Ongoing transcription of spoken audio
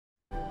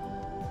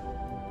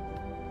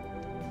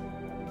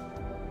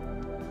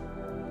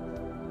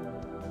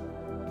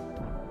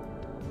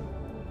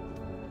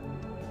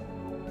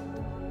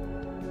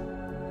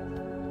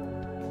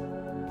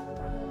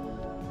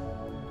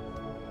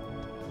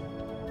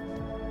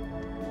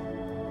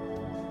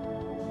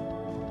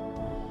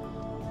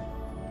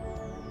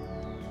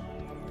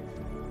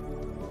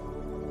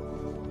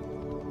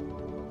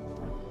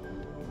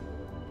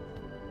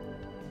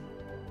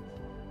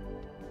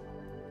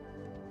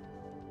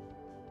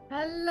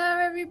Hello,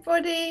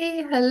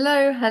 everybody.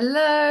 Hello,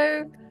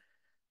 hello.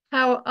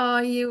 How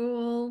are you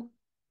all?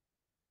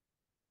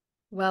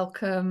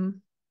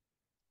 Welcome.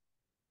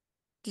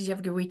 Did you have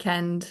a good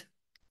weekend?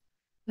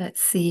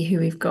 Let's see who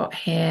we've got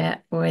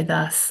here with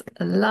us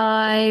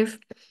live.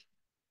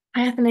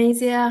 Hi,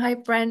 Athanasia. Hi,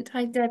 Brent.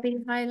 Hi, Debbie.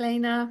 Hi,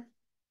 Lena.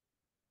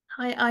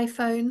 Hi,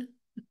 iPhone.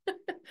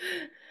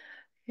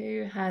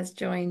 Who has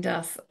joined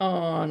us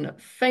on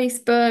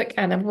Facebook,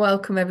 and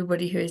welcome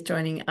everybody who is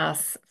joining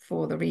us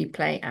for the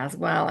replay as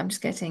well. I'm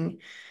just getting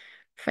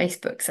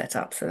Facebook set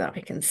up so that I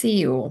can see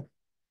you all.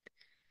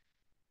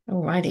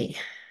 Alrighty.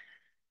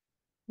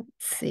 Let's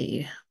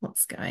see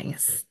what's going.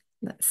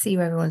 Let's see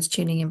where everyone's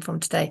tuning in from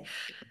today.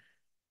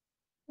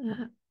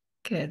 Uh,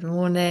 Good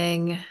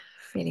morning.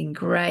 Feeling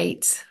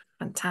great.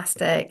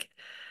 Fantastic.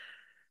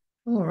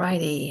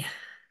 Alrighty.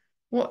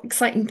 What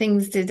exciting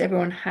things did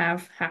everyone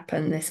have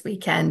happen this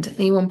weekend?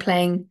 Anyone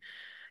playing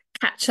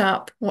catch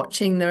up,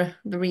 watching the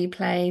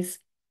replays?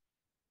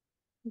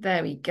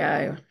 There we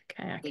go.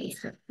 Okay, I can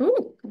see.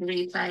 Ooh,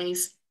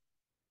 replays.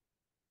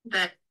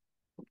 There.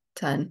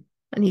 Turn.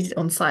 I need it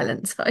on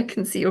silent so I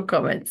can see your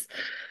comments,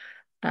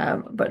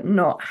 but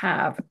not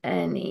have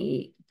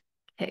any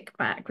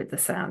kickback with the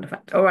sound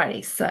effect.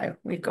 Alrighty, so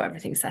we've got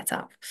everything set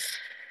up.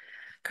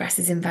 Grace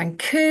is in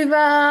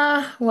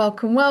Vancouver.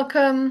 Welcome,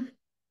 welcome.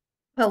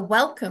 Well,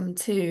 welcome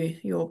to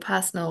your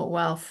personal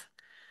wealth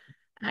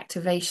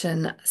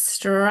activation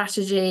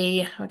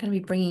strategy. We're going to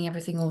be bringing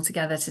everything all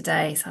together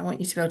today. So I want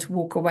you to be able to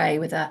walk away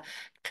with a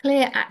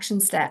clear action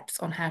steps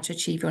on how to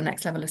achieve your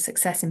next level of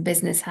success in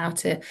business, how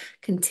to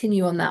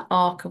continue on that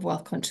arc of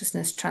wealth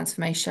consciousness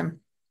transformation.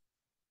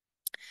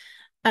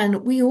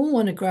 And we all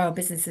want to grow our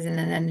businesses in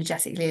an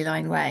energetically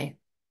aligned way.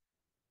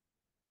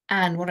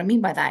 And what I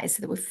mean by that is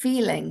that we're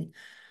feeling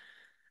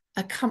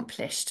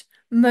accomplished,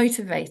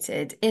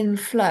 motivated, in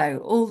flow,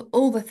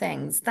 all the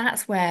things.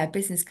 That's where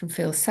business can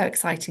feel so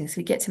exciting. So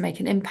we get to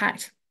make an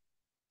impact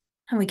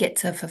and we get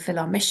to fulfill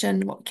our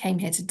mission, what we came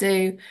here to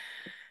do,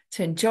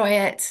 to enjoy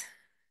it,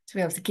 to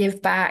be able to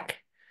give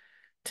back,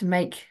 to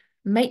make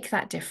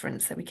that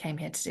difference that we came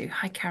here to do.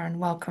 Hi, Karen.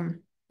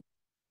 Welcome.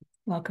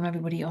 Welcome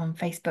everybody on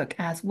Facebook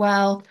as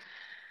well.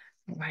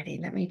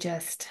 Alrighty, let me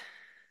just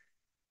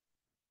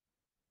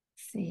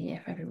see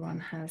if everyone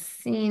has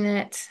seen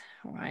it.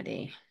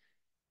 Alrighty.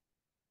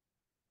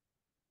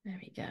 There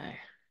we go.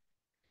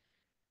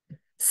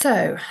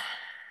 So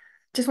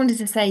just wanted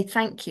to say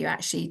thank you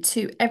actually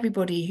to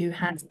everybody who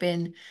has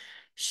been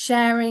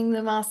sharing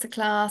the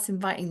masterclass,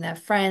 inviting their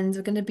friends.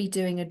 We're going to be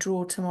doing a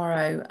draw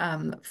tomorrow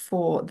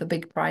for the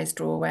big prize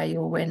draw where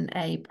you'll win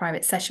a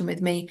private session with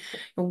me.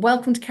 You're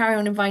welcome to carry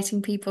on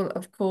inviting people,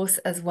 of course,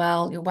 as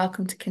well. You're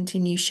welcome to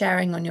continue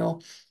sharing on your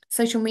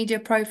social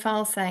media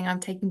profile saying I'm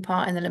taking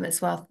part in the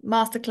Limitless Wealth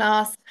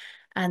Masterclass,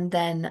 and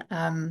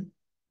then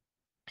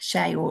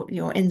share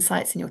your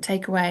insights and your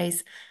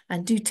takeaways,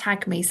 and do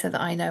tag me so that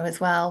I know as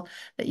well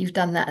that you've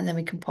done that, and then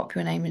we can pop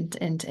your name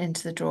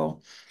into the draw.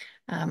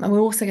 And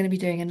we're also going to be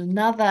doing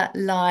another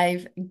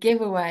live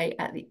giveaway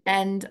at the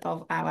end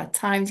of our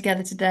time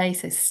together today.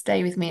 So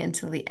stay with me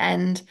until the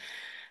end.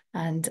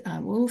 And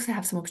we'll also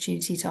have some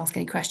opportunity to ask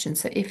any questions.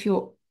 So if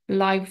you're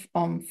live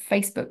on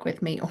Facebook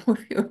with me, or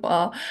if you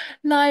are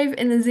live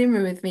in the Zoom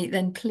room with me,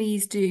 then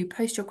please do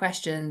post your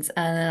questions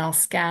and then I'll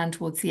scan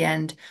towards the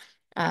end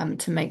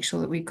to make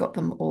sure that we've got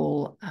them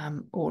all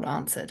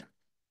answered.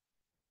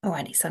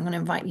 Alrighty, so I'm going to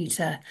invite you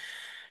to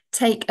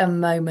take a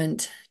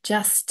moment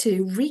just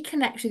to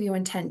reconnect with your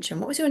intention.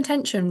 What was your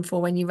intention for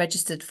when you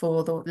registered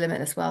for the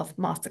Limitless Wealth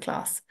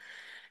Masterclass?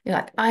 You're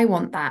like, I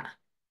want that.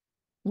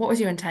 What was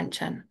your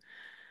intention?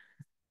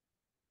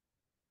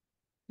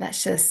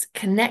 Let's just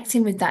connect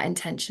in with that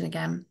intention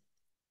again.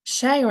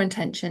 Share your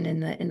intention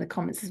in the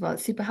comments as well.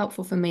 It's super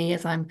helpful for me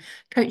as I'm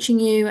coaching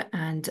you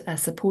and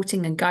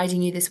supporting and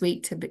guiding you this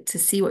week to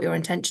see what your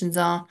intentions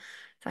are,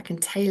 so I can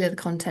tailor the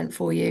content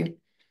for you.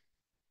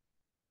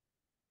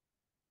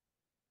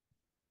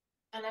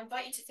 And I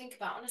invite you to think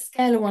about, on a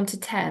scale of 1 to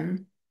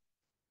 10,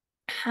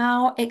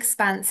 how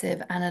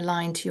expansive and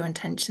aligned to your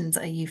intentions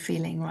are you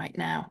feeling right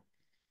now?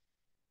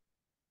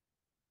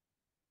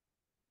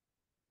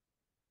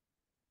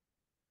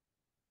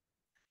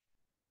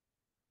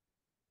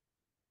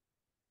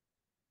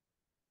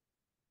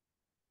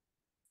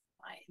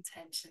 My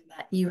intention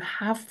that you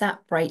have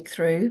that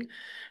breakthrough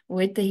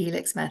with the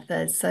Helix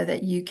method so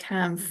that you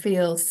can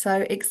feel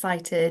so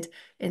excited,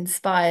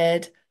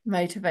 inspired,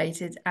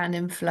 motivated, and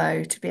in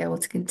flow to be able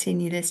to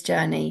continue this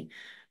journey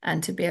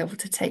and to be able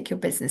to take your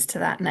business to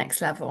that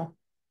next level.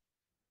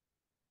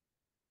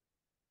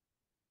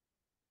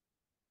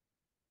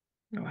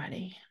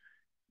 Alrighty.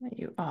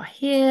 You are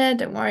here.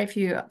 Don't worry if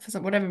you,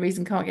 for whatever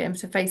reason, can't get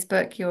into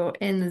Facebook. You're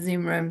in the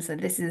Zoom room, so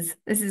this is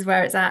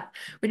where it's at.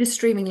 We're just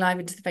streaming live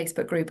into the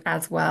Facebook group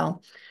as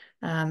well.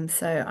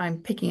 So I'm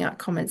picking up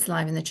comments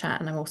live in the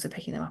chat, and I'm also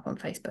picking them up on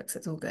Facebook. So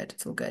it's all good.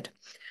 It's all good.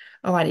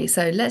 Alrighty.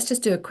 So let's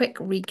just do a quick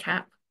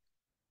recap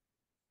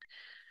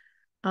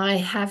I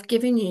have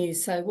given you,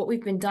 so what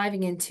we've been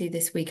diving into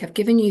this week, I've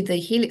given you the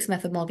Helix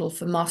method model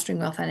for mastering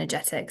wealth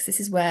energetics.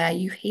 This is where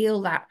you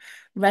heal that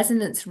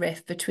resonance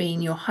rift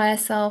between your higher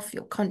self,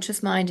 your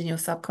conscious mind, and your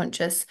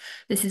subconscious.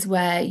 This is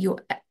where you're,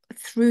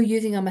 through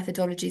using our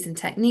methodologies and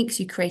techniques,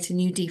 you create a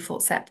new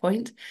default set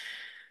point.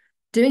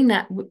 Doing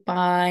that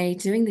by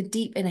doing the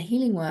deep inner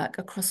healing work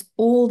across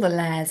all the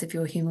layers of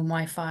your human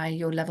Wi-Fi,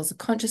 your levels of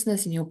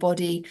consciousness in your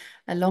body,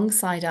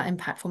 alongside our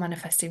impactful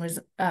manifesting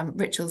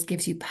rituals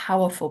gives you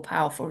powerful,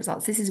 powerful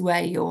results. This is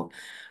where you're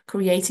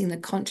creating the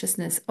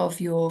consciousness of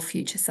your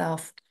future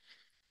self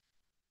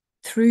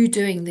through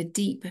doing the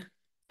deep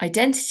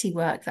identity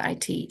work that I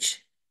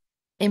teach,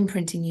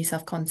 imprinting new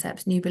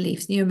self-concepts, new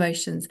beliefs, new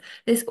emotions.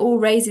 This all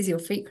raises your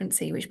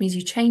frequency, which means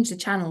you change the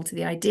channel to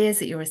the ideas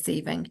that you're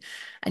receiving,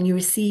 and you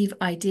receive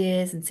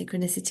ideas and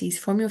synchronicities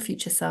from your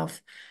future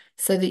self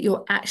so that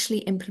you're actually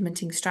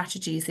implementing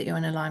strategies that you're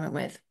in alignment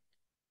with.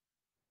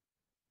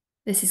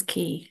 This is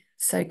key,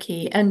 so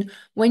key. And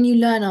when you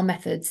learn our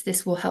methods,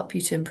 this will help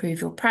you to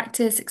improve your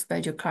practice,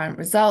 expose your current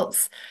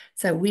results.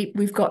 So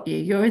we've got you.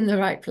 You're in the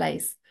right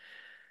place.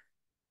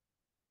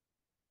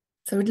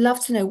 So we'd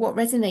love to know what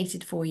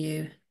resonated for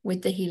you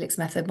with the Helix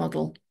method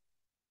model.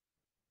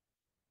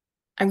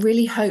 I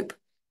really hope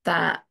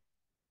that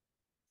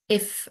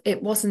if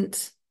it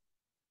wasn't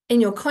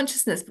in your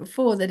consciousness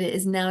before, that it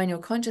is now in your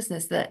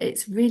consciousness, that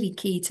it's really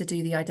key to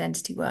do the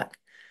identity work.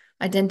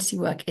 Identity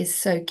work is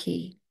so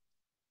key.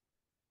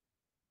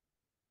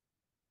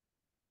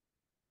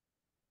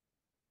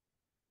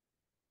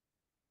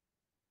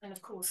 And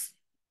of course,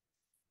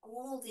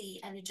 all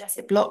the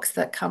energetic blocks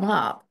that come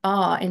up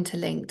are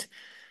interlinked.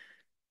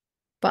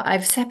 But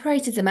I've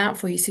separated them out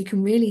for you so you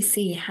can really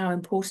see how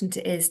important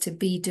it is to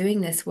be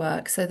doing this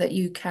work so that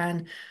you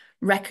can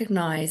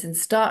recognize and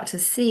start to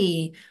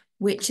see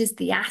which is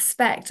the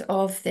aspect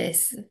of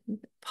this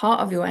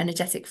part of your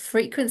energetic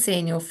frequency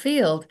in your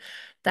field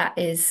that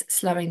is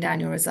slowing down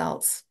your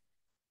results,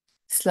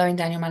 slowing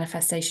down your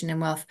manifestation in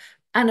wealth,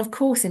 and of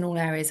course, in all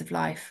areas of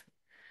life.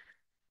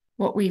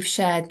 What we've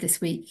shared this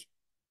week,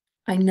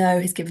 I know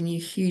has given you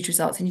huge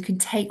results, and you can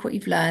take what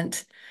you've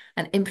learned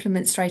and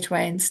implement straight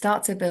away and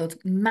start to build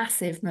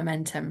massive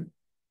momentum.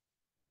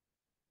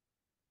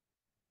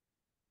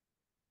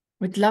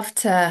 We'd love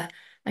to,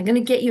 I'm going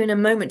to get you in a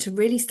moment to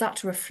really start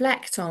to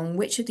reflect on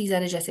which of these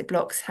energetic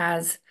blocks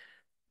has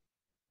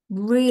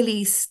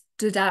really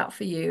stood out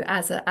for you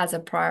as a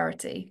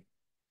priority.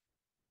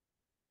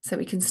 So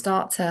we can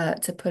start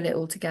to pull it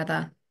all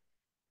together.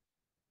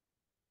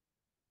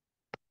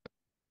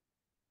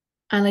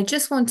 And I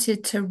just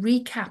wanted to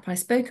recap. I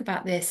spoke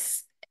about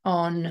this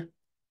on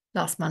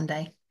last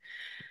Monday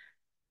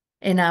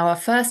in our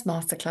first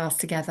masterclass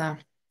together,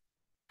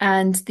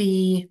 and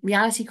the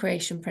reality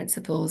creation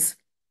principles.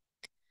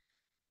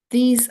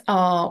 These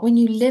are, when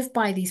you live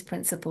by these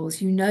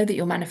principles, you know that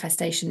your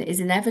manifestation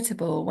is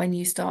inevitable when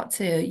you start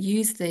to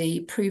use the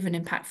proven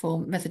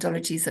impactful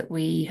methodologies that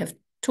we have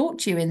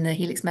taught you in the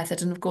Helix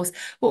method. And of course,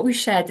 what we've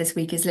shared this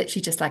week is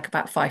literally just like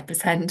about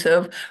 5%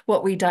 of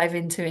what we dive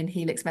into in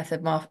Helix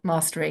method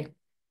mastery.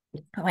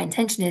 My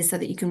intention is so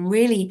that you can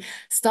really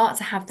start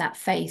to have that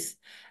faith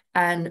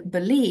and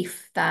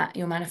belief that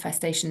your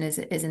manifestation is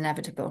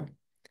inevitable.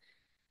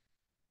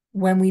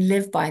 When we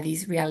live by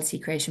these reality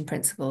creation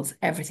principles,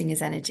 everything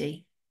is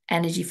energy.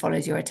 Energy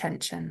follows your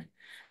attention.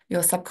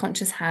 Your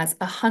subconscious has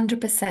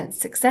 100%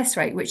 success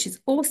rate, which is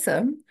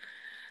awesome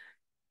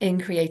in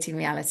creating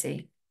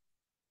reality.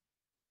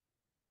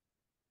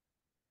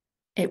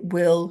 It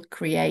will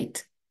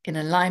create in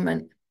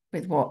alignment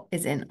with what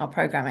is in our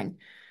programming,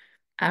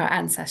 our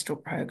ancestral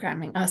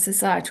programming, our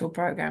societal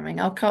programming,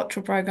 our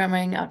cultural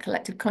programming, our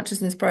collective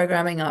consciousness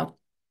programming, our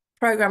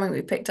programming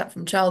we picked up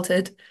from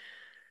childhood.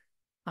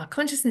 Our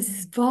consciousness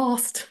is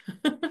vast.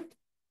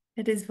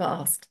 It is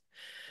vast.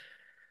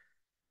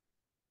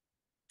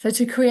 So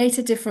to create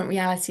a different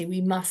reality,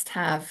 we must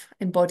have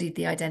embodied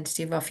the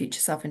identity of our future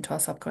self into our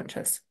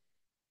subconscious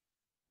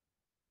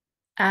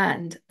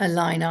and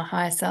align our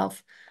higher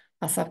self,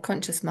 our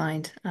subconscious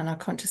mind, and our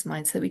conscious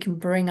mind so that we can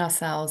bring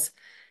ourselves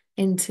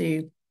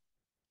into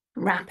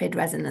rapid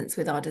resonance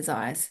with our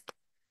desires.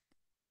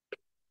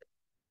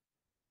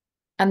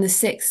 And the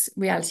sixth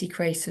reality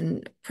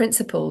creation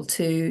principle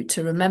to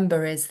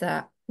remember is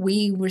that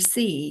we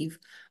receive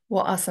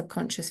what our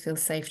subconscious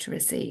feels safe to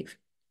receive.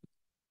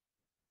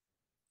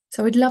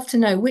 So I'd love to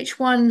know which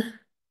one.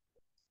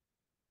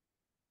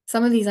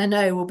 Some of these I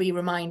know will be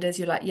reminders.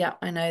 You're like, yeah,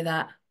 I know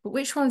that. But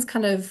which one's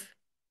kind of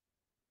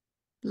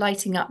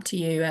lighting up to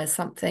you as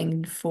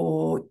something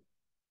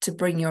to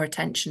bring your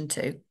attention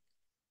to?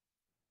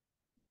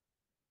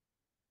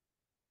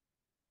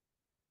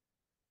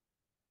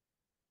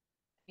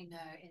 You know,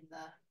 in the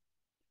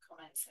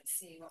comments, let's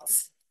see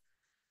what's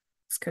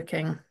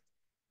cooking.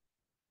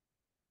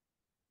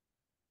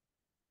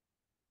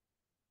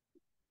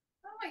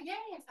 Oh, yay,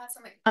 I've had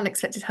some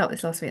unexpected help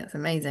this last week. That's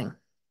amazing.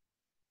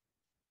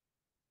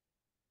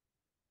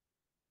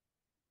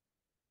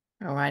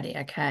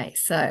 Alrighty, okay.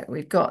 So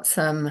we've got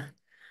some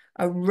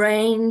a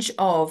range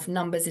of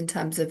numbers in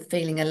terms of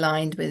feeling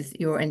aligned with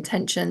your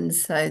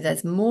intentions. So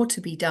there's more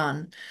to be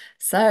done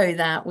so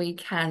that we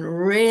can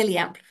really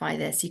amplify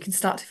this. You can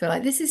start to feel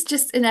like this is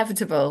just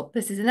inevitable.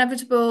 This is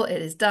inevitable.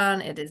 It is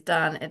done. It is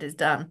done. It is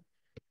done.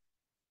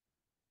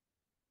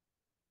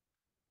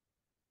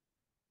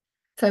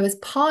 So as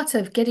part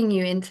of getting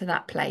you into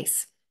that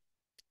place,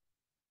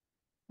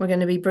 we're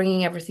going to be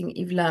bringing everything that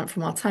you've learned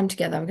from our time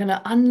together. We're going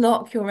to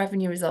unlock your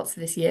revenue results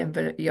for this year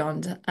and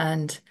beyond.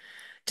 And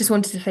just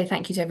wanted to say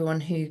thank you to everyone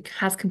who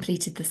has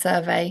completed the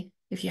survey.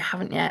 If you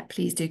haven't yet,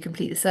 please do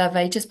complete the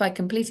survey. Just by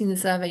completing the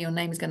survey, your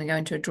name is going to go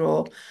into a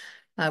draw,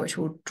 which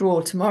we'll draw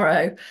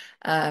tomorrow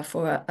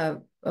for a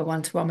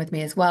one-to-one with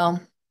me as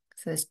well.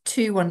 So there's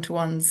 2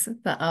 one-to-ones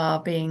that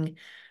are being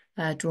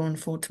drawn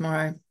for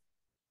tomorrow.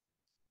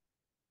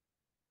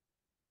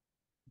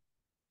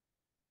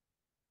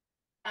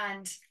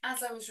 And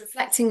as I was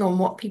reflecting on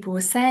what people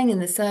were saying in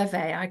the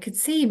survey, I could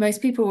see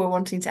most people were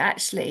wanting to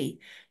actually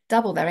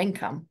double their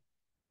income.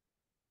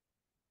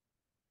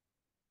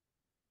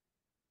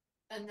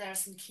 And there are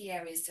some key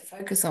areas to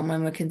focus on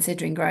when we're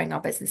considering growing our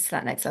business to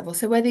that next level.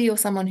 So whether you're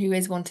someone who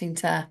is wanting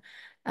to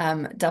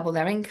double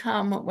their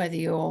income, whether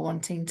you're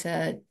wanting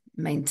to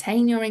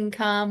maintain your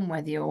income,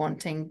 whether you're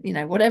wanting, you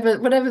know,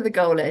 whatever the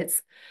goal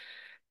is,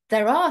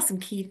 there are some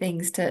key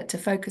things to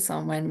focus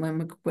on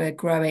when we're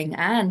growing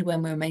and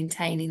when we're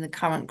maintaining the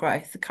current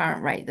growth, the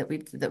current rate that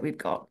we've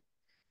got.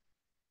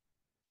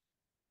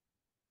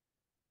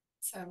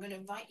 So I'm going to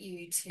invite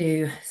you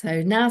to,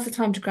 so now's the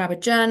time to grab a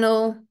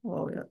journal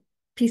or a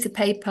piece of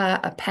paper,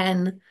 a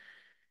pen.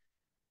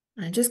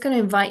 I'm just going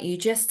to invite you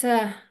just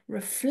to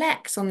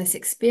reflect on this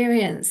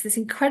experience, this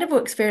incredible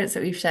experience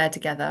that we've shared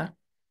together.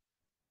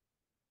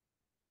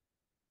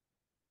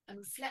 And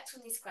reflect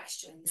on these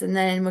questions. And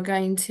then we're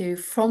going to,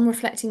 from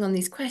reflecting on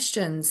these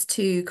questions,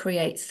 to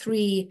create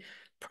 3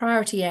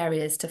 priority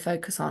areas to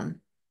focus on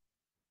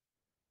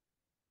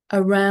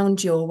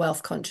around your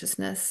wealth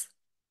consciousness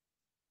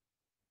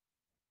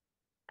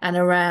and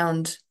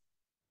around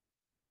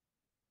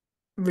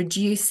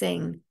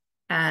reducing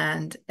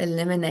and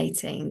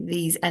eliminating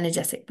these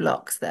energetic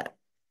blocks that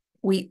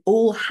we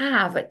all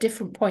have at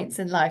different points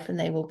in life, and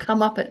they will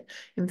come up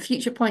in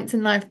future points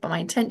in life. But my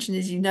intention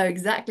is you know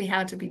exactly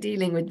how to be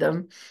dealing with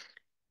them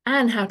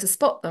and how to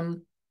spot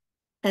them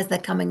as they're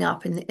coming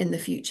up in the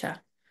future.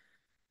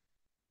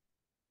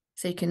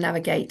 So you can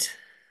navigate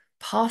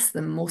past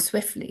them more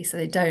swiftly so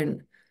they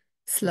don't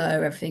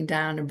slow everything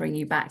down and bring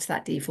you back to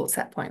that default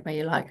set point where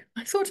you're like,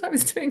 I thought I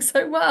was doing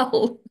so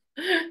well.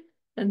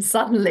 And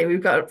suddenly we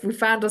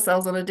found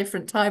ourselves on a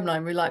different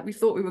timeline. We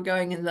thought we were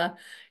going in the,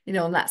 you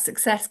know, on that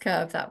success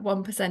curve, that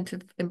 1%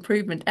 of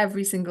improvement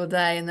every single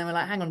day. And then we're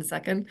like, hang on a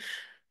second,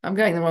 I'm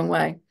going the wrong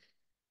way.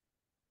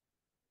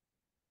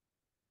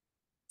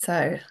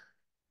 So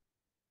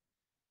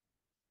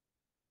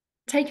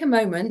take a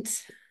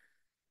moment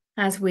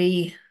as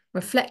we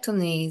reflect on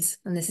these,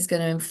 and this is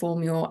going to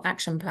inform your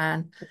action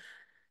plan,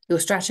 your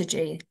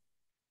strategy,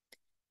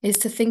 is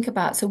to think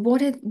about, so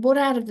what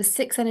out of the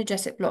 6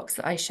 energetic blocks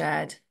that I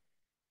shared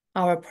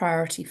are a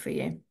priority for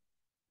you?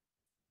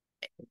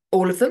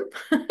 All of them?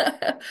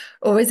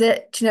 Or is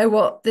it, do you know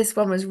what, this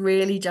one was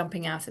really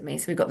jumping out at me?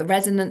 So we've got the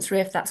resonance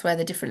rift, that's where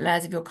the different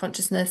layers of your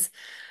consciousness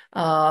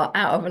are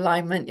out of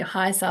alignment. Your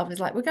higher self is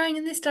like, we're going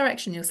in this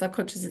direction. Your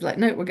subconscious is like,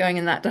 no, we're going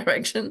in that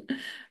direction.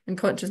 And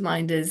conscious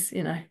mind is,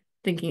 you know,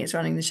 thinking it's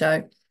running the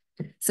show.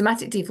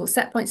 Somatic default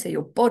set points, so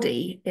your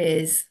body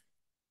is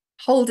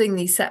holding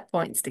these set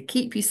points to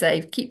keep you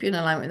safe, keep you in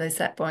alignment with those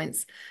set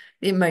points,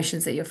 the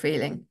emotions that you're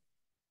feeling,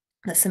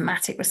 the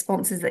somatic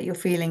responses that you're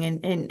feeling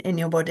in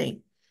your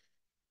body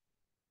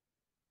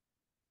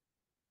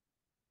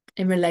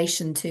in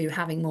relation to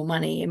having more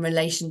money, in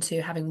relation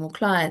to having more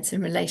clients,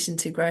 in relation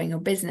to growing your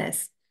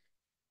business.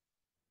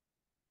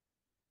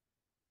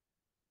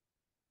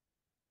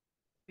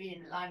 Be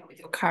in alignment with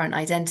your current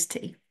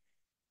identity.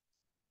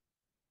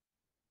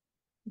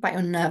 About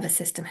your nervous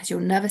system. Has your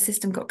nervous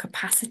system got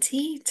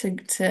capacity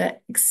to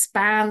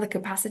expand the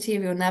capacity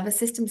of your nervous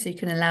system so you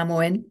can allow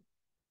more in?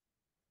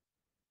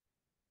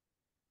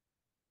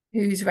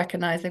 Who's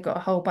recognized they've got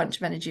a whole bunch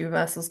of energy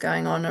reversals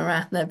going on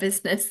around their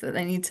business that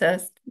they need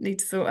to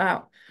sort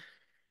out?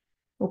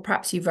 Or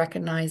perhaps you've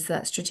recognized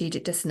that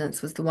strategic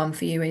dissonance was the one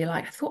for you, where you're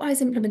like, I thought I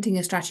was implementing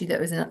a strategy that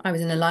I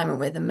was in alignment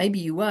with, and maybe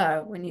you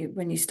were when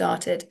you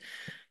started,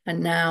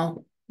 and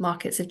now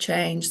markets have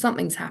changed,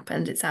 something's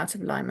happened, it's out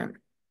of alignment.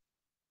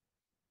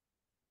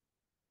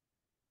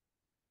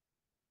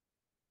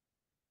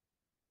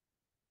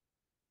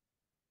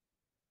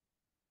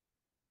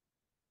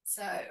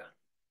 So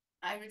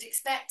I would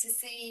expect to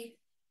see,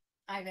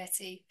 hi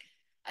Betty,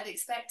 I'd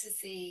expect to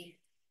see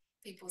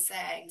people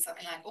saying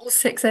something like all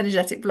 6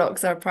 energetic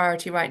blocks are a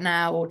priority right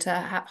now, or to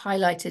have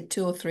highlighted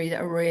 2 or 3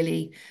 that are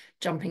really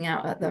jumping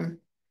out at them.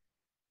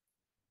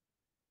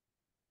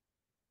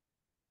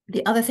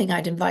 The other thing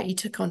I'd invite you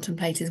to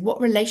contemplate is,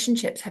 what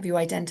relationships have you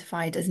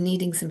identified as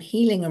needing some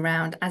healing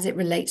around as it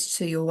relates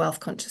to your wealth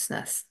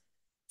consciousness?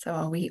 So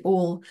are we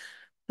all,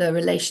 the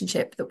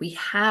relationship that we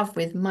have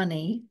with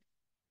money,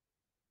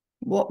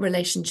 What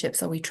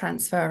relationships are we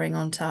transferring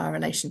onto our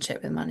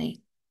relationship with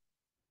money?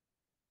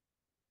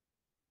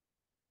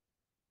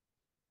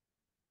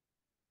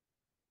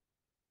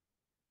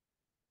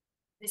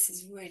 This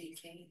is really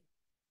key.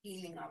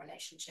 Healing our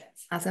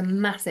relationships has a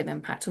massive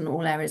impact on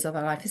all areas of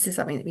our life. This is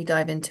something that we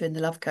dive into in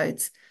the love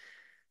codes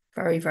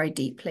very, very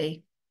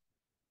deeply.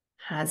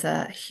 Has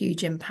a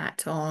huge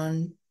impact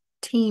on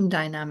team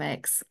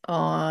dynamics,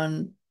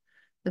 on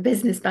the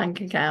business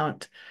bank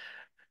account,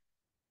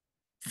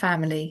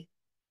 family,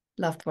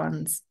 loved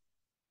ones.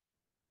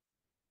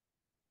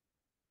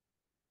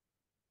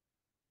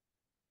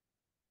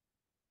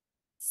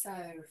 So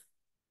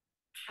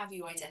have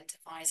you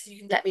identified? So you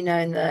can let me know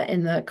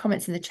in the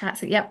comments in the chat.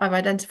 So yep, I've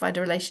identified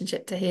a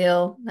relationship to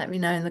heal. Let me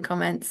know in the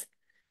comments.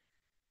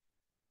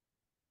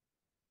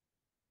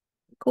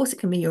 Of course, it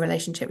can be your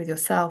relationship with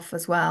yourself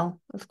as well,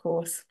 of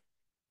course.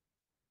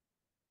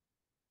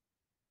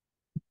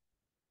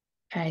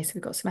 Okay, so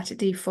we've got somatic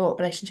default,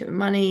 relationship with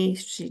money,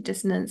 strategic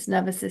dissonance,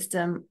 nervous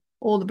system,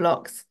 all the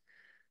blocks,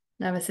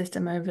 nervous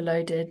system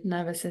overloaded,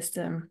 nervous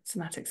system,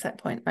 somatic set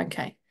point.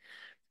 Okay,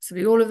 so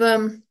we all of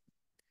them,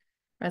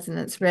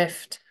 resonance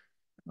rift,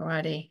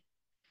 alrighty.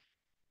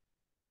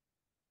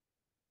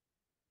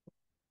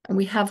 And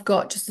we have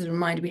got, just as a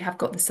reminder, we have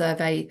got the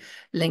survey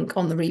link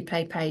on the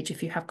replay page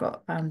if you have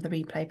got the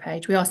replay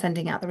page. We are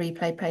sending out the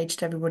replay page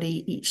to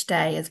everybody each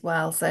day as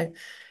well. So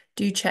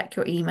do check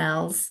your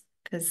emails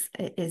because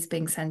it is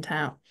being sent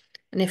out.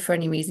 And if for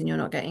any reason you're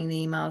not getting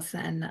the emails,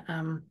 then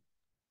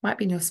might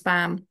be in your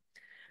spam,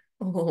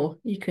 or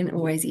you can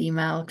always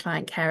email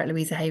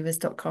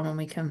clientcare@louisahavers.com and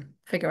we can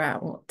figure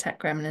out what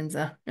tech gremlins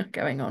are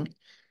going on.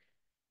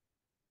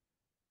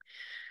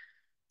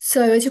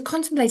 So as you're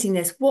contemplating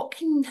this, what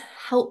can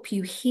help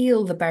you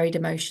heal the buried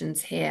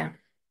emotions here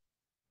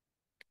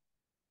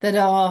that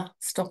are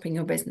stopping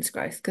your business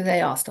growth? Because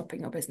they are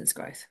stopping your business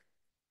growth.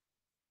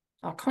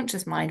 Our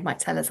conscious mind might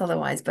tell us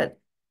otherwise, but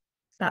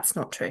that's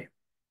not true.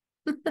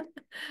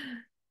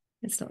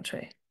 It's not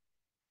true.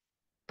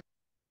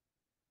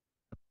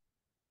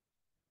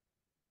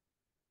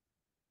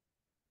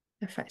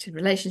 Affected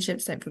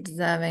relationships, don't feel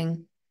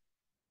deserving.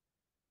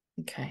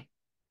 Okay.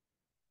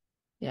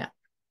 Yeah.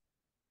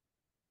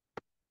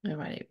 All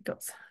right, we've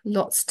got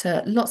lots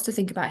to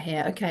think about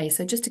here. Okay,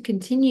 so just to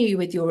continue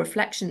with your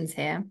reflections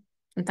here,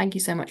 and thank you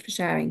so much for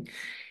sharing,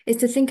 is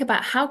to think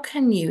about how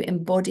can you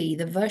embody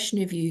the version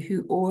of you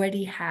who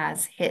already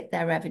has hit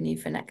their revenue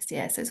for next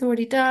year. So it's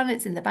already done,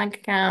 it's in the bank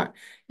account,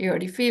 you're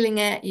already feeling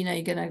it, you know,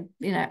 you're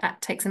gonna,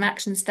 take some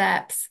action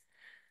steps,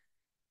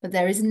 but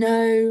there is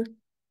no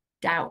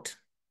doubt.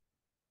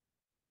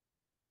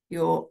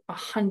 You're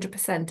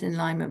 100% in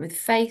alignment with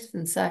faith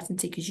and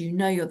certainty because you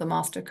know you're the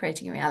master of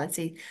creating a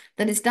reality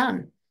that is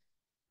done.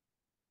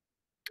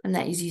 And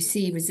that as you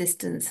see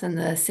resistance and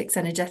the six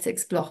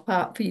energetics block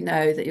up, you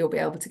know that you'll be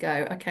able to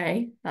go,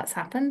 okay, that's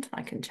happened.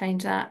 I can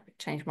change that,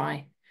 change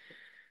my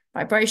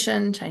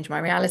vibration, change my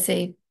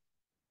reality.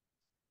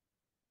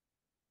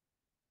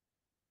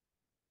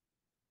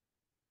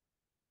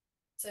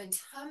 So in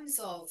terms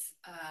of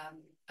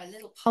a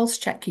little pulse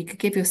check you could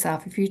give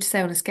yourself, if you to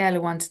say on a scale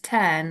of 1 to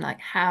 10, like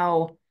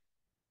how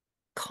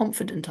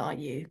confident are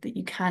you that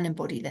you can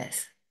embody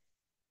this,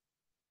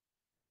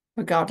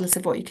 regardless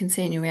of what you can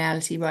see in your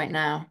reality right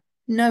now,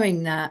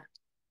 knowing that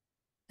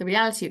the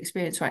reality you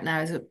experience right now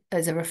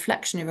is a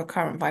reflection of your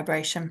current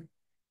vibration.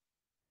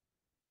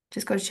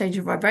 Just got to change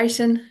your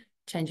vibration,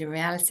 change your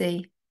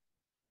reality.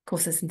 Of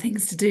course, there's some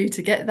things to do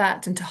to get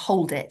that and to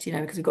hold it,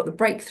 because we've got the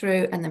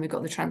breakthrough and then we've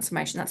got the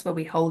transformation. That's where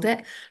we hold it.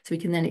 So we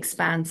can then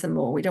expand some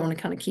more. We don't want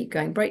to kind of keep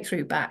going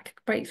breakthrough back,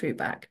 breakthrough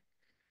back.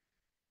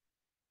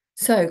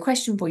 So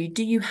question for you,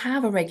 do you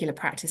have a regular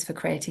practice for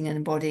creating and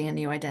embodying a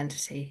new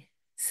identity?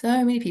 So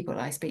many people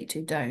I speak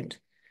to don't.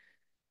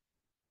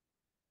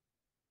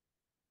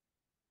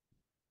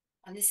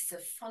 And this is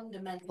a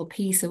fundamental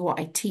piece of what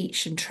I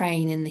teach and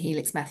train in the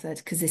Helix method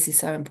because this is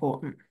so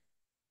important.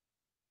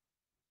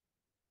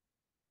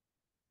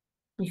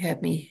 You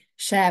heard me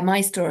share my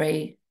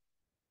story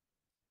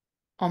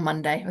on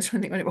Monday, I was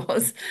trying to think when it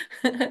was,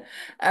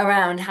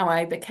 around how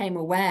I became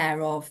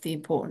aware of the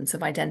importance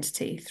of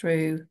identity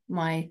through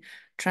my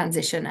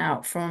transition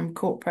out from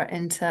corporate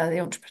into the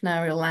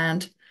entrepreneurial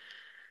land.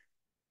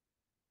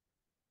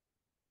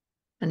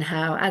 And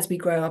how, as we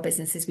grow our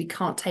businesses, we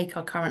can't take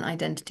our current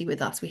identity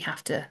with us. We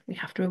have to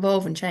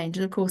evolve and change.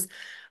 And of course,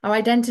 our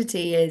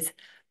identity is,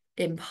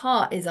 in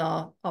part, is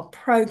our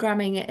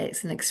programming.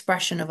 It's an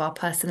expression of our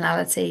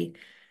personality.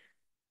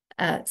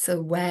 It's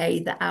a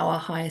way that our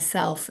higher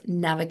self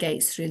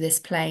navigates through this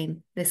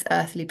plane, this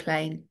earthly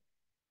plane.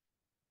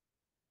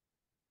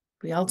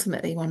 We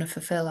ultimately want to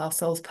fulfill our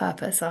soul's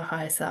purpose, our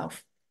higher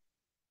self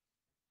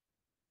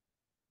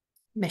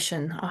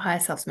mission, our higher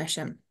self's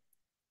mission.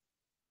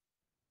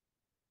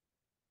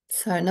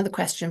 So another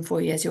question for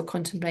you as you're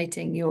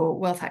contemplating your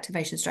wealth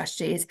activation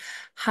strategy is,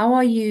 how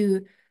are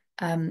you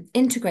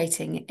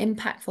integrating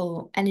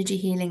impactful energy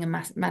healing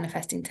and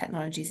manifesting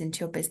technologies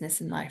into your business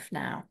and life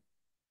now?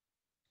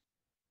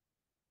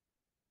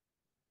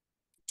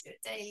 Do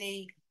it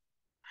daily.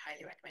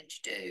 highly recommend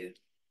you do.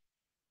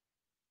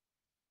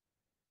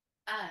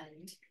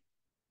 And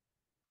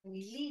we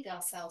lead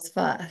ourselves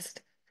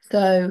first.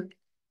 So,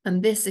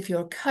 and this, if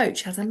you're a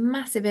coach, has a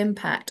massive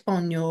impact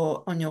on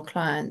your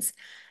clients.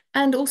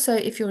 And also,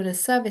 if you're in a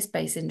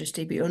service-based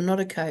industry, but you're not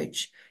a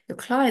coach, your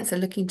clients are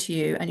looking to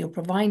you and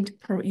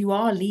you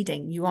are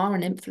leading, you are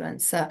an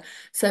influencer.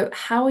 So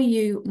how are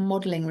you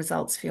modeling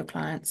results for your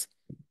clients?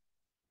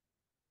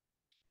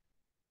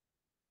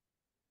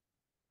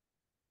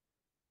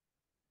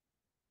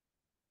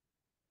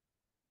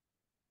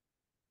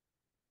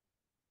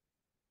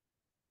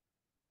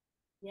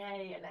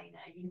 Yay, Elena,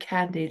 you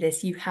can do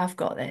this. You have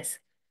got this.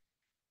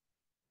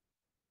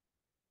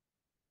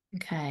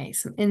 Okay,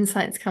 some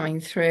insights coming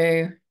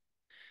through.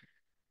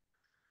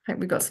 Hope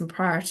we've got some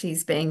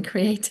priorities being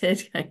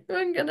created.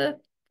 I'm gonna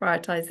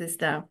prioritize this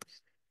now.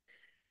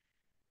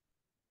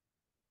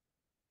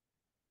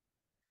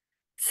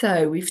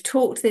 So we've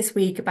talked this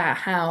week about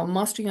how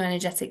mastering your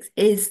energetics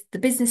is the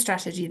business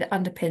strategy that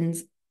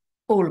underpins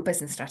all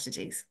business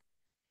strategies.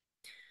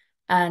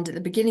 And at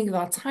the beginning of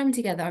our time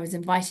together, I was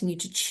inviting you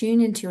to tune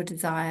into your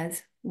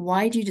desires.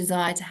 Why do you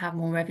desire to have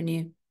more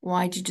revenue?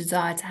 Why do you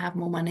desire to have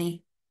more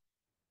money?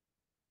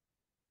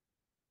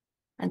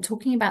 And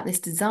talking about this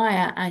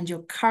desire and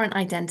your current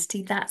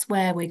identity, that's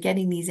where we're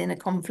getting these inner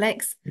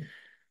conflicts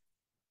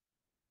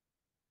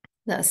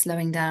that are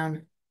slowing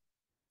down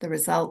the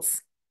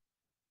results.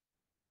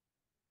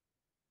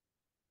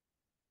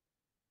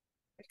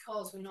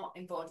 Because we're not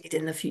embodied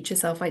in the future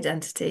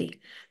self-identity,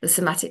 the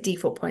somatic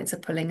default points are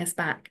pulling us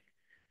back.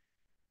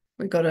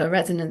 We've got a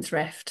resonance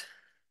rift.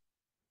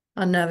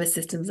 Our nervous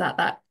system's at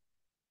that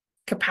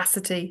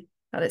capacity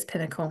at its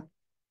pinnacle.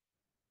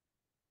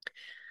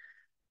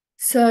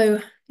 So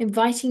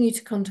inviting you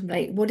to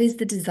contemplate, what is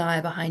the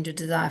desire behind your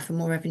desire for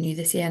more revenue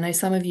this year? I know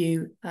some of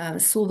you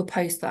saw the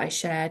post that I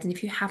shared, and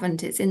if you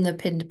haven't, it's in the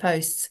pinned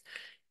posts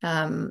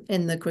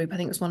in the group. I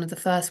think it was one of the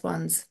first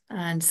ones,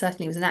 and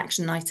certainly it was an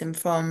action item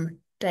from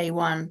day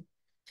one,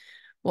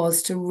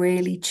 was to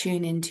really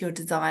tune into your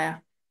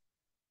desire.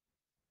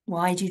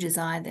 Why do you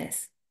desire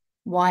this?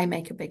 Why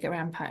make a bigger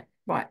impact?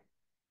 Right,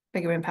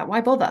 bigger impact. Why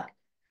bother?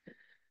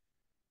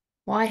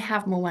 Why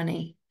have more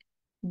money?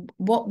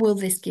 What will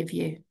this give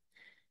you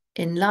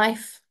in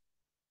life,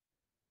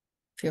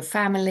 for your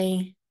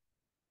family,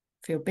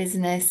 for your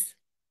business?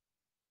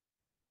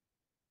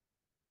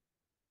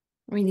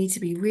 We need to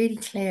be really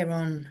clear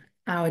on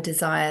our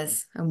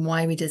desires and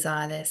why we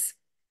desire this.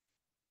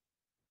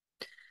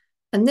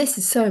 And this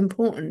is so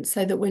important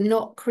so that we're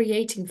not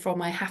creating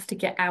from, I have to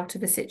get out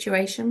of a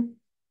situation.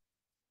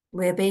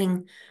 We're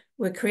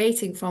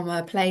creating from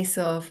a place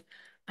of,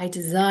 I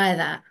desire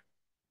that,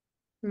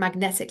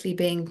 magnetically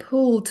being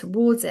pulled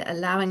towards it,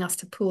 allowing us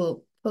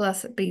to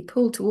be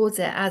pulled towards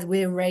it as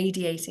we're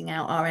radiating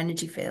out our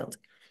energy field.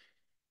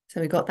 So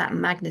we've got that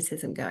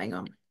magnetism going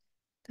on. Does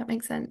that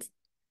make sense?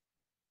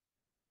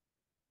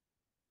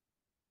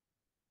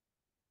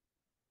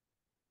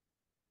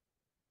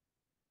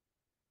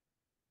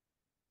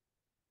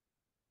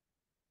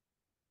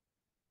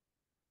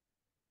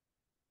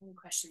 Any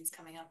questions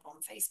coming up on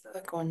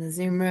Facebook or in the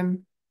Zoom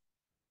room?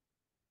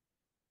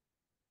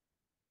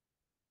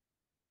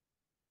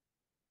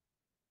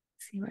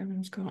 See what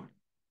everyone's got.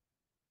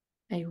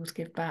 Able to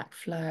give back,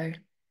 flow.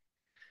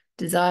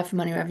 Desire for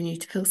money revenue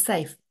to feel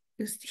safe.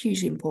 It's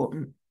hugely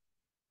important.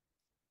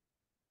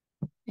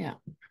 Yeah.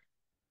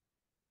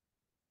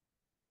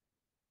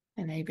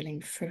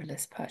 Enabling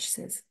frivolous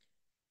purchases.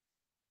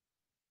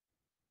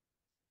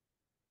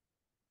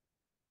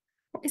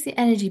 What is the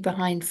energy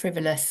behind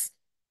frivolous?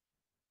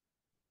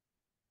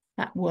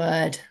 That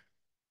word.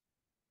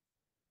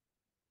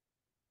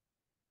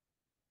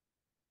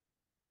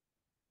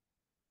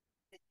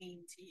 What does it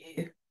mean to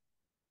you?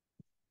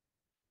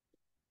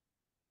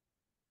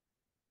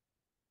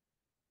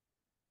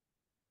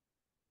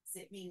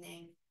 Is it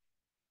meaning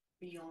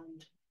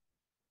beyond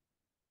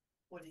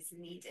what is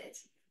needed?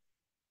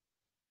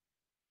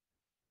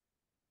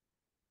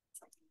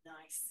 Something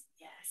nice,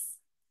 yes.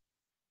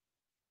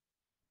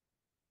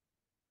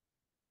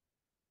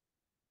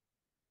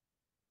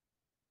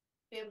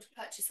 Be able to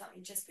purchase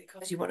something just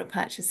because you want to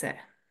purchase it.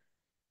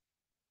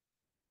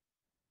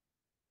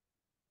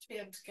 To be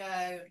able to go,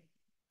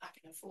 I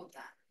can afford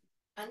that.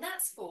 And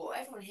that's for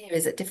everyone here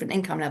is at different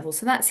income levels.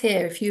 So that's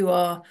here if you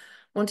are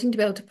wanting to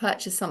be able to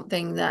purchase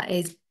something that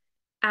is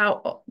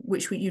out,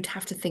 which you'd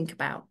have to think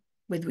about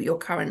with your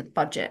current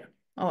budget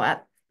or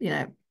at,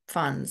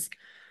 funds.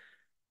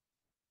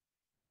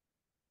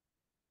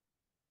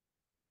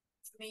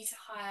 For me to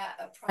hire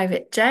a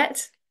private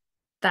jet,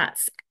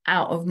 that's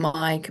out of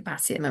my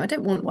capacity at the moment. I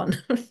don't want one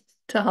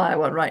to hire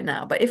one right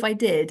now, but if I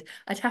did,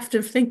 I'd have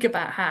to think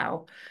about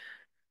how.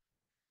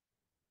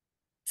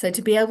 So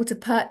to be able to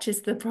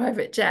purchase the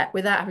private jet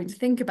without having to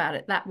think about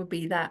it, that would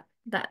be that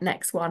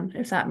next one,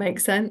 if that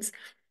makes sense.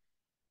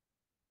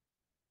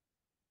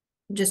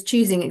 Just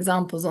choosing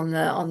examples on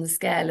the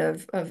scale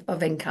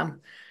of income.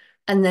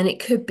 And then it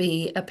could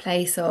be a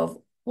place of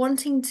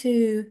wanting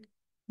to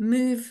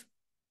move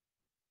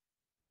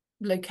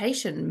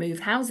location, move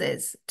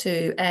houses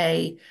to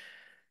a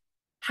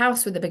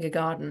house with a bigger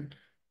garden.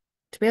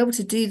 To be able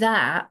to do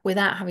that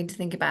without having to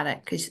think about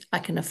it because I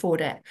can afford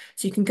it.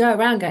 So you can go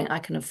around going, I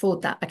can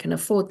afford that, I can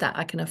afford that,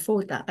 I can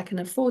afford that, I can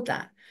afford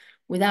that,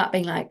 without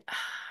being like,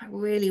 "Ah, I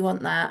really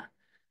want that.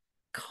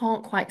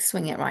 Can't quite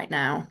swing it right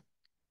now."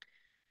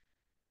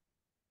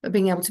 But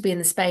being able to be in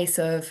the space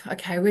of,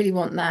 okay, I really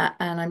want that.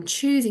 And I'm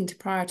choosing to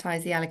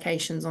prioritize the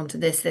allocations onto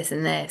this, this,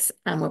 and this.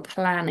 And we're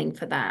planning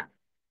for that.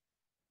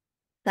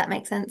 That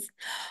makes sense.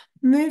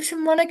 Move to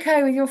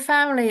Monaco with your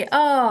family.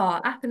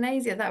 Oh,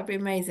 Athanasia, that would be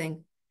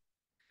amazing.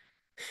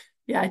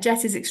 Yeah,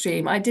 jet is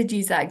extreme. I did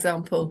use that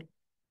example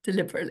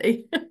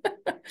deliberately. Yeah,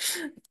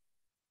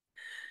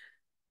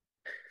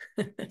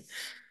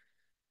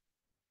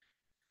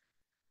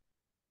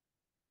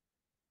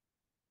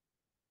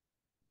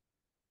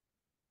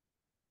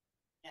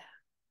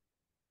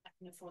 I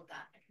can afford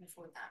that. I can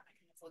afford that. I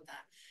can afford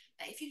that.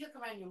 Now, if you look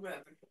around your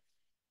room,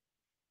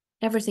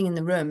 everything in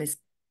the room is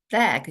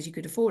there because you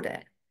could afford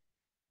it.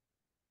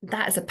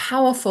 That is a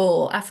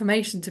powerful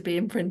affirmation to be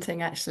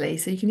imprinting, actually.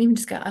 So you can even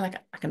just go, I like,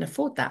 I can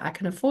afford that. I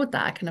can afford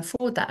that. I can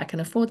afford that. I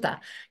can afford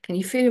that. Can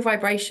you feel your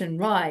vibration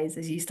rise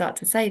as you start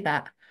to say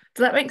that?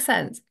 Does that make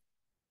sense?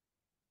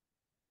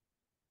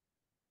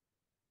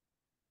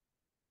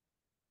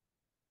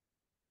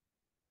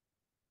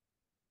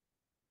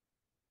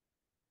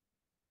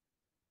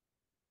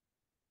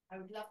 I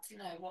would love to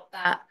know what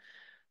that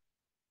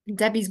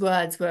Debbie's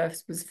words were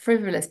was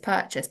frivolous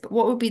purchase, but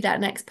what would be that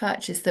next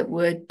purchase that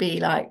would be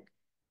like,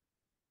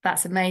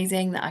 that's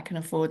amazing that I can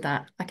afford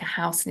that, like a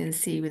house near the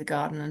sea with a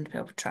garden and be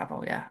able to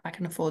travel. Yeah, I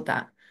can afford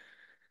that.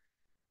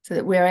 So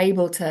that we're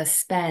able to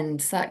spend,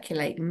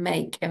 circulate,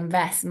 make,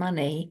 invest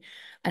money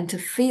and to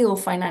feel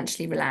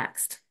financially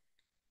relaxed,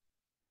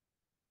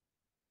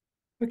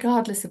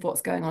 regardless of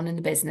what's going on in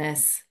the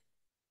business.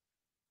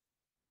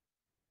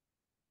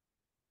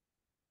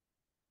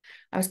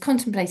 I was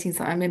contemplating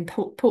something. I'm in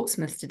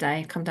Portsmouth today.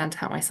 I've come down to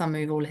help my son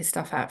move all his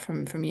stuff out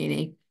from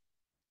uni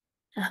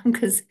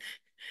because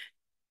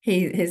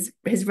his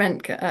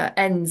rent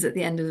ends at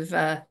the end of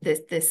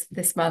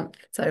this month.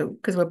 So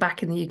because we're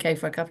back in the UK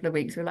for a couple of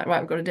weeks, we're like,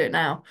 right, we've got to do it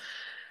now.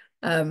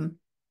 We're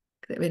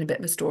in a bit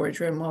of a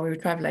storage room while we were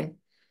traveling.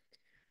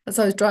 As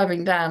I was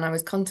driving down, I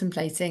was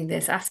contemplating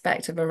this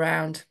aspect of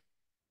around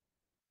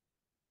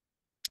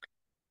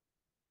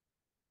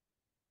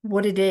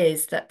what it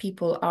is that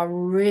people are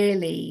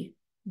really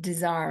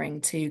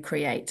desiring to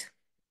create.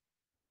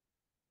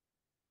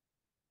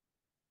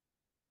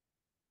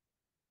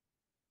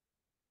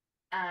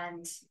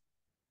 And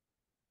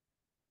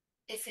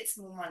if it's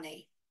more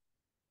money,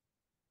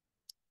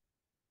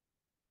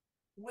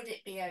 would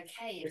it be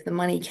okay if the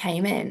money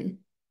came in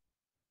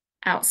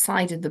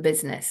outside of the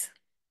business?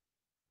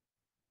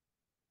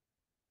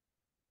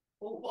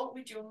 Or what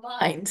would your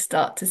mind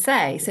start to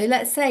say? So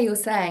let's say you're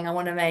saying, I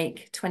want to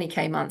make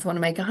 20K months, I want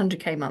to make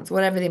 100K months,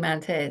 whatever the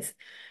amount is.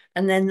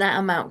 And then that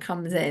amount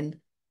comes in,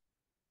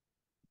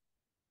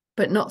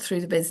 but not through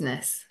the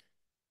business.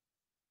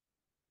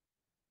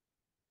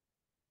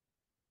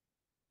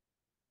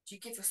 Do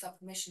you give yourself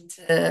permission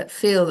to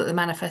feel that the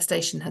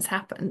manifestation has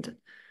happened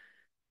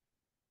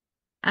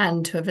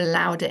and to have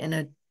allowed it in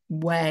a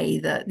way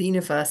that the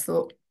universe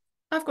thought,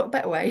 I've got a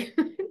better way.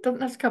 It doesn't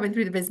have to come in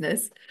through the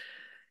business.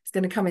 It's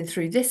going to come in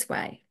through this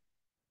way.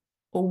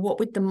 Or what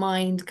would the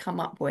mind come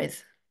up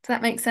with? Does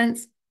that make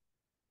sense?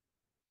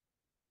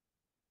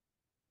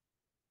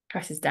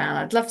 Presses down.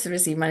 I'd love to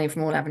receive money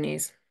from all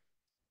avenues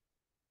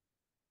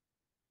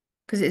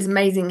because it's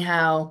amazing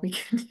how we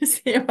can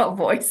just hear our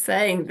voice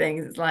saying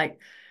things. It's like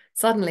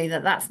suddenly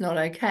that's not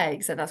okay.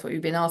 So that's what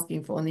we've been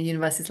asking for. And the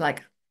universe is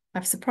like,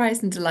 I've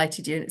surprised and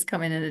delighted you and it's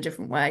come in a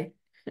different way.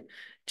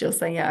 Jill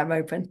saying, yeah, I'm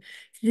open.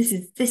 This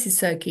is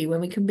so key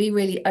when we can be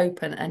really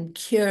open and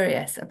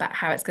curious about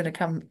how it's going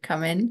to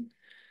come in.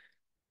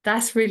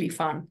 That's really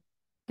fun.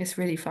 It's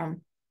really fun.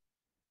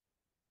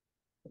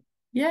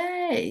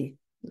 Yay.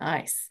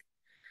 Nice.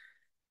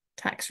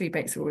 Tax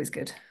rebates are always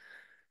good.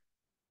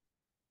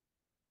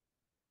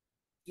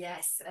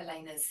 Yes,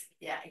 Elena's.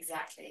 Yeah,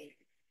 exactly.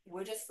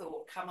 Would have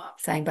thought come up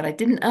saying, but I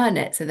didn't earn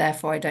it, so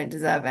therefore I don't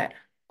deserve it.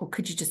 Or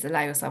could you just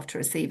allow yourself to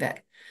receive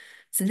it?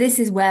 So this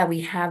is where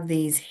we have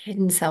these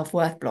hidden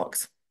self-worth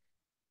blocks.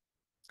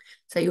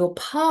 So your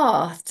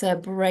path to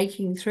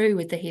breaking through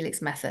with the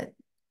Helix method.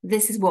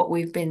 This is what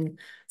we've been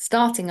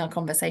starting our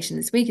conversation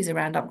this week is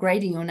around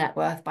upgrading your net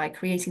worth by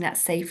creating that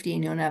safety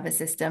in your nervous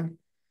system.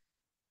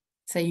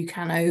 So you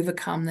can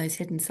overcome those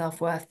hidden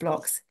self-worth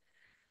blocks,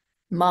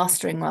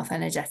 mastering wealth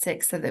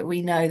energetics so that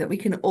we know that we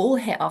can all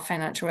hit our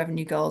financial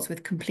revenue goals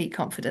with complete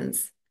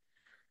confidence,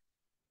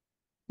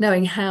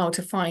 knowing how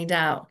to find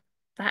out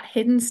that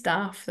hidden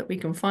stuff that we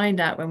can find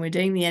out when we're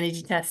doing the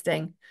energy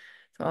testing.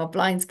 So our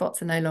blind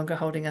spots are no longer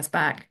holding us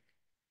back.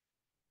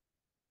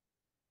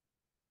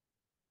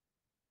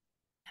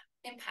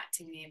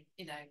 Impacting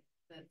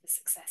the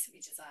success we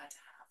desire to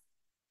have.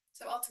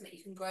 So ultimately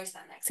you can grow to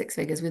that next six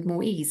figures with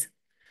more ease.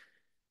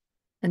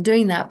 And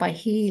doing that by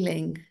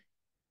healing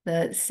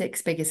the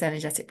six biggest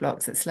energetic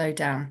blocks that slow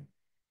down.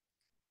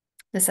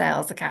 The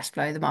sales, the cash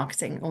flow, the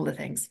marketing, all the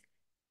things.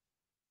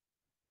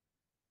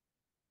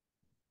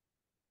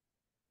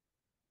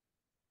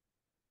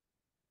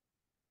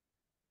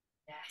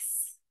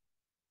 Yes,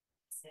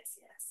 yes,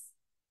 yes.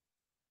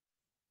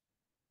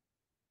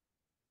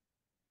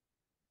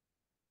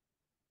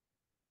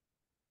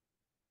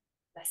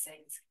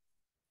 Blessings.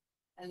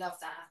 I love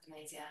that,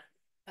 Athanasia.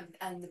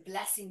 And the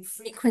blessing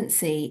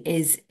frequency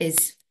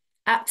is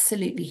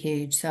absolutely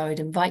huge. So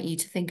I'd invite you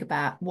to think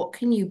about what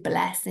can you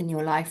bless in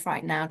your life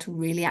right now to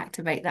really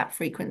activate that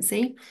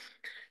frequency.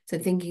 So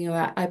thinking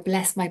about, I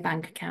bless my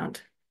bank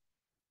account.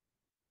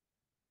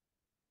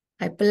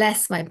 I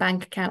bless my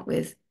bank account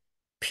with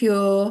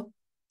pure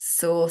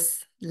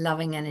source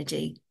loving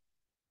energy.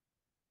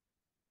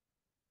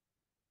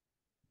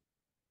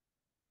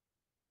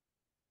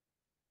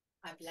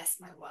 I bless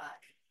my work.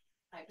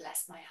 I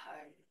bless my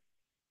home.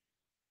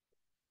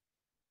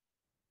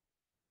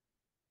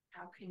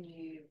 How can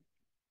you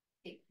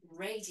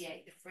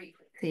radiate the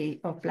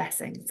frequency of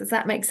blessings? Does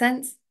that make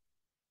sense?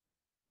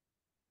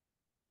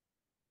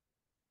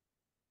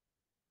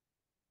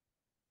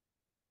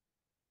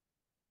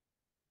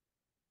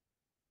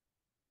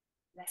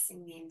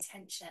 Blessing the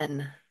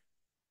intention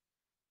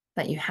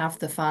that you have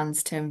the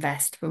funds to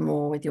invest for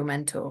more with your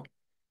mentor.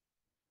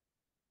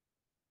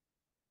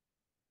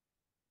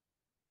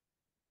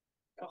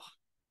 Oh,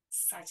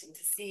 exciting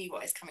to see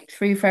what is coming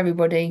through for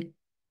everybody.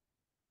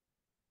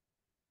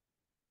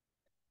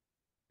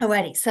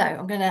 Alrighty, so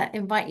I'm going to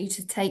invite you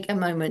to take a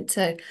moment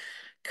to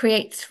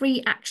create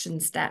 3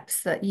 action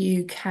steps that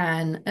you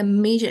can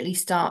immediately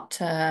start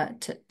to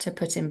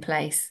put in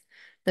place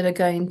that are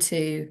going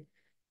to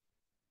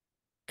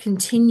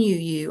continue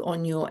you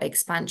on your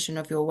expansion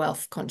of your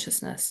wealth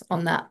consciousness,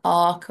 on that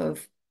arc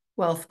of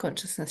wealth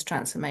consciousness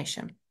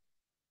transformation.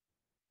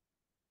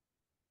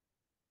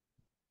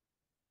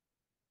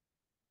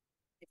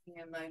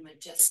 Taking a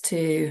moment just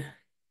to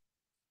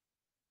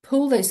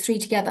pull those 3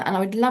 together, and I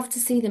would love to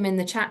see them in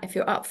the chat. If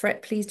you're up for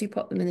it, please do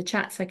pop them in the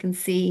chat so I can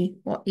see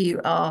what you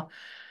are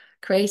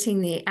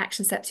creating, the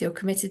action steps you're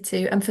committed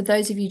to. And for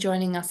those of you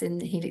joining us in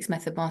the Helix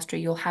Method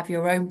Mastery, you'll have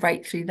your own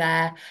breakthrough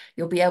there.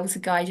 You'll be able to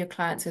guide your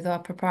clients with our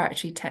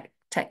proprietary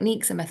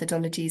techniques and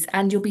methodologies,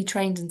 and you'll be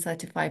trained and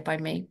certified by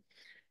me.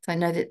 So I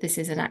know that this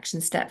is an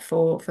action step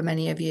for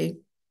many of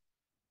you,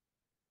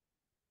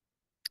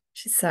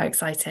 which is so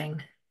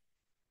exciting.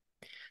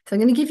 So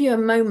I'm going to give you a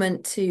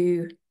moment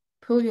to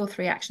pull your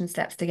 3 action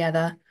steps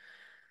together.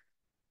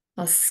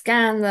 I'll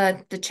scan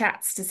the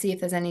chats to see if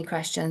there's any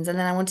questions. And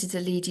then I wanted to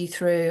lead you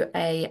through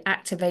a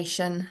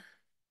activation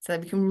so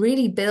that we can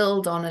really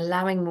build on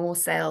allowing more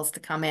sales to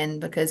come in.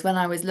 Because when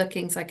I was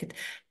looking, so I could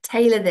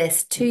tailor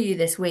this to you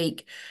this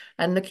week,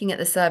 and looking at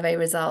the survey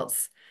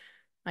results,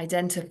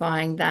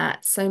 identifying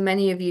that so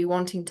many of you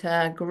wanting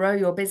to grow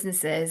your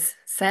businesses,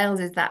 sales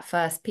is that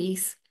first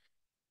piece.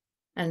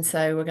 And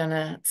so we're going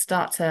to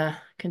start to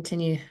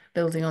continue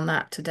building on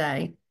that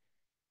today.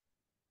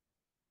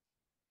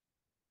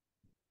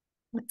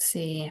 Let's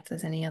see if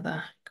there's any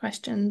other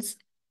questions.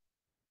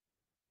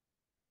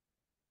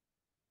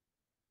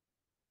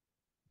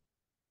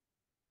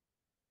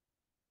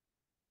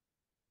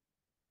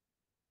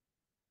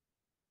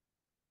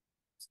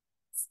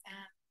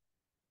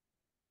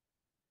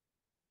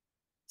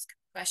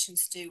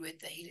 Questions to do with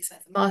the Helix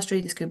Method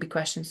Mastery. This could be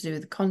questions to do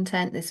with the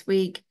content this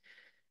week.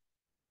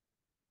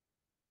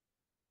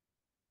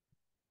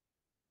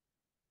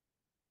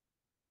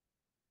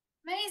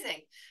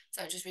 Amazing.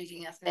 So just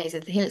reading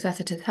Athanasia, the Helix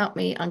Method has helped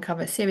me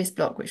uncover a serious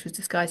block which was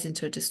disguised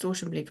into a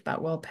distortion belief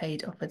about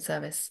well-paid offered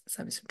service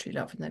from true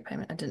love with no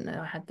payment. I didn't know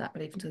I had that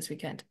belief until this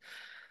weekend.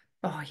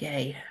 Oh,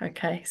 yay.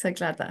 Okay, so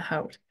glad that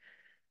helped.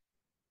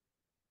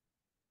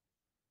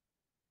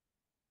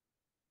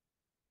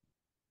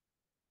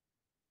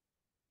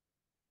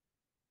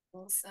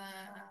 Awesome.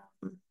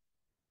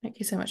 Thank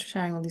you so much for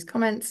sharing all these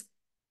comments.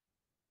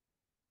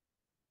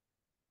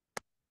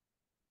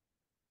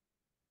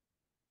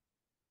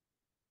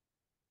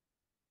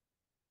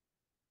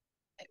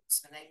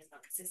 So name is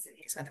not consistent.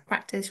 It's the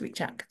practice, reach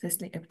out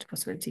consistently, open to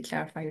possibility,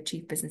 clarify your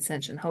chief business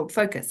intention, hold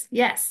focus.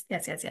 Yes,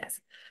 yes, yes, yes.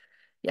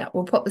 Yeah,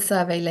 we'll pop the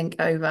survey link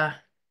over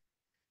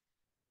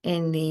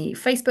in the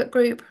Facebook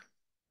group.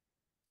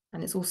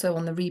 And it's also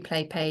on the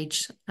replay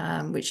page,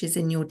 which is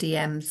in your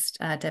DMs,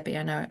 Debbie.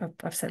 I know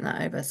I've sent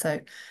that over. So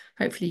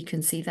hopefully you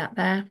can see that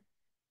there.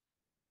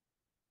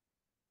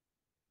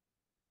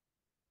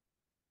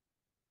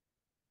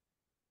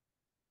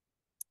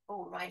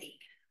 Alrighty.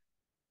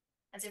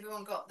 Has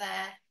everyone got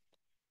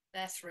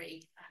their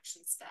 3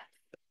 action steps?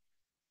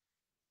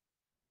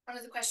 One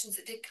of the questions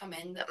that did come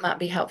in that might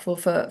be helpful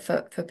for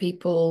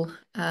people,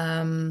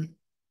 in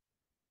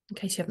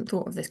case you haven't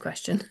thought of this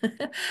question,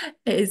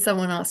 is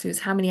someone asked me,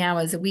 how many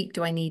hours a week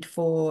do I need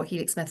for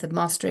Helix Method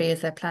Mastery as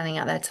they're planning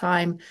out their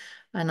time?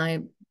 And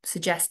I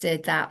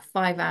suggested that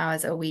 5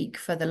 hours a week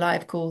for the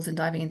live calls and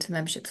diving into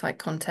membership site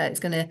content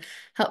is going to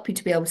help you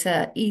to be able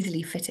to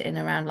easily fit it in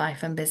around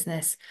life and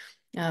business.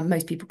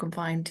 Most people can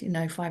find,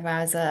 5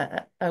 hours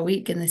a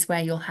week. In this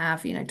way, you'll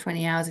have,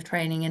 20 hours of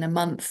training in a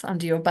month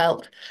under your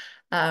belt.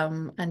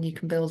 and you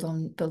can build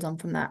on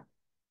from that.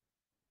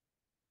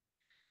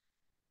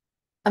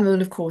 And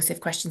then, of course, if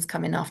questions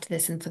come in after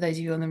this, and for those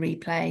of you on the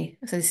replay,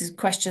 so this is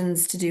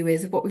questions to do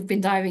with what we've been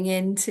diving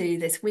into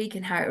this week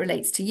and how it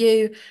relates to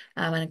you,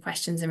 and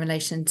questions in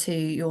relation to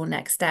your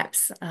next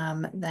steps,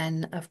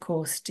 then of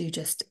course do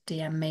just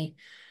DM me.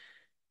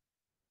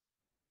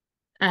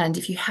 And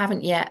if you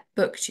haven't yet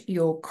booked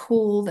your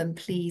call, then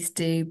please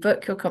do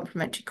book your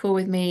complimentary call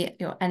with me,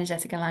 your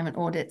energetic alignment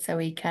audit, so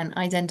we can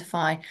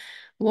identify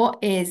what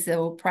is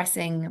the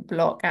pressing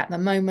block at the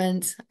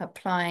moment,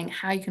 applying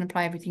how you can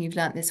apply everything you've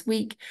learned this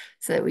week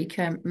so that we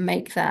can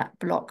make that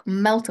block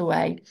melt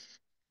away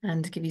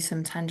and give you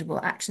some tangible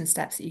action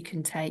steps that you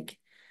can take.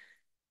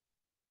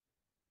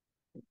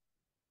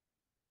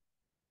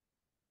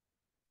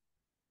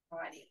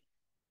 Alrighty.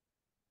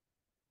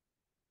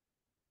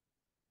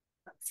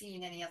 Not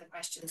seeing any other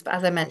questions, but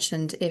as I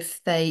mentioned,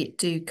 if they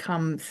do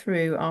come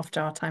through after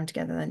our time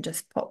together, then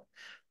just pop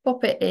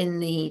it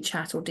in the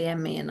chat or DM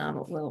me, and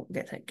we'll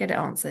get it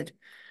answered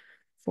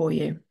for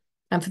you.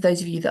 And for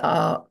those of you that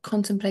are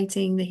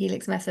contemplating the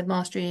Helix Method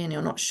Mastery and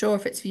you're not sure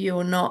if it's for you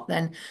or not,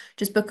 then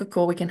just book a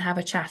call. We can have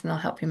a chat and I'll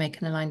help you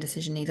make an aligned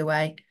decision either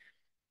way.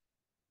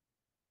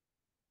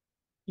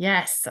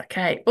 Yes,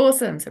 okay,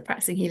 awesome. So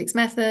practicing Helix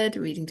Method,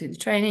 reading through the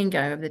training,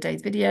 going over the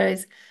day's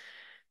videos,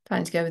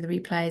 planning to go over the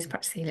replays,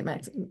 practice the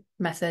Helix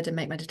Method and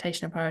make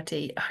meditation a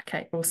priority.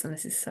 Okay, awesome.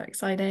 This is so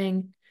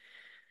exciting.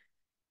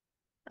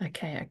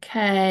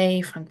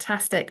 Okay,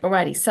 fantastic.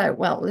 Alrighty, so,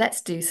 well,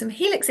 let's do some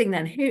helixing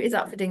then. Who is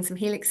up for doing some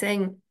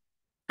helixing?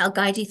 I'll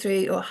guide you through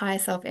your higher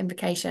self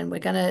invocation. We're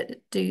going to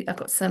do, I've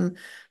got some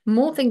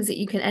more things that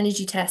you can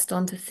energy test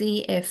on to see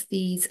if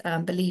these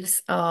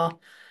beliefs are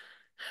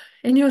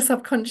in your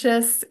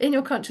subconscious, in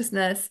your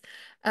consciousness.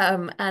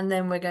 And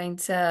then we're going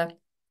to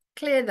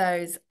clear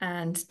those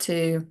and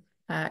to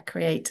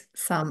create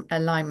some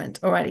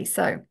alignment. Alrighty,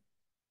 so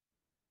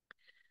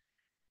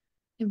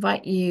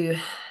invite you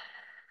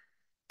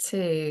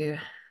to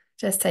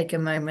just take a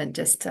moment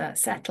just to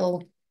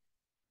settle,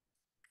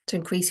 to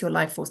increase your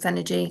life force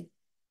energy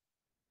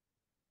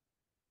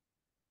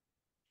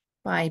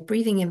by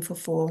breathing in for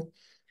 4,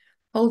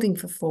 holding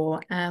for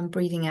 4, and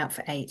breathing out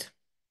for 8.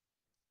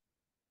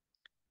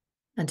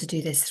 And to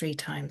do this 3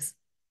 times.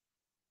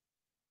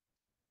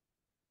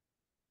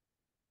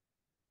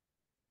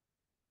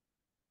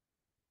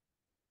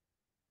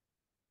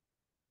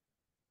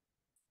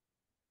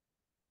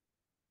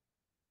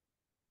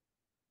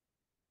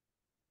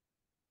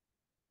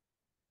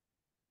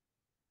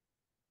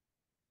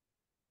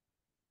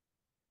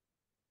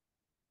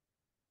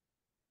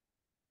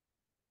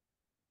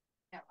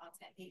 Yeah, our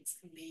techniques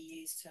can be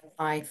used to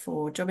apply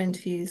for job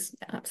interviews.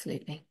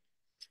 Absolutely.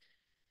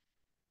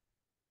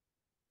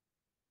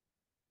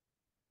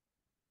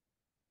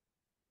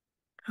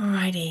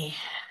 Alrighty.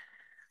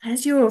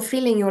 As you're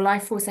feeling your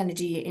life force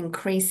energy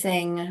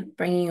increasing,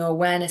 bringing your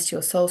awareness to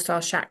your soul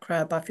star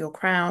chakra above your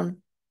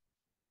crown,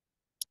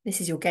 this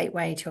is your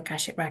gateway to your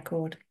Akashic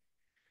record.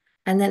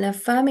 And then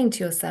affirming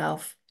to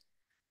yourself,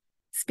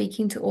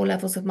 speaking to all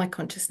levels of my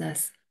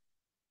consciousness,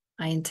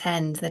 I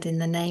intend that in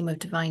the name of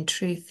divine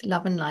truth,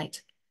 love and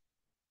light,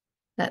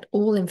 let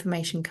all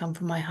information come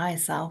from my higher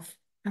self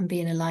and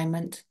be in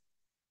alignment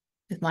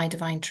with my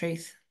divine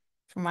truth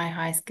for my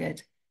highest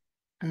good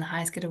and the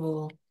highest good of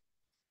all.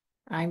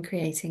 I'm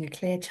creating a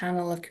clear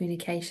channel of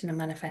communication and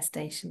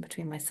manifestation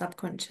between my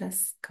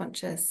subconscious,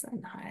 conscious,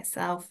 and higher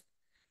self.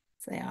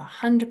 So they are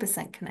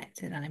 100%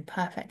 connected and in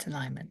perfect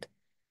alignment,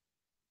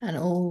 and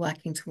all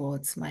working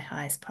towards my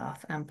highest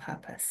path and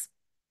purpose.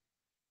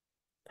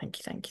 Thank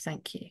you, thank you,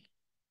 thank you.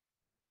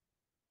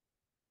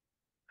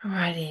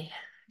 Alrighty,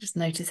 just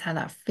notice how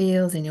that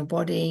feels in your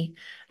body.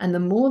 And the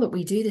more that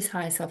we do this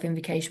higher self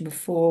invocation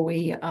before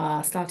we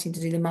are starting to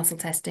do the muscle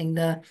testing,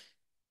 the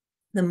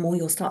more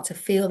you'll start to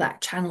feel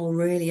that channel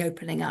really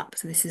opening up.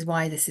 So this is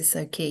why this is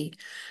so key.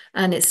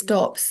 And it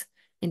stops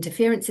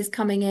interferences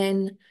coming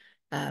in,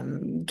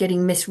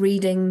 getting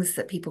misreadings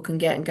that people can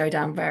get and go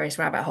down various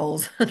rabbit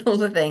holes and all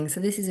the things. So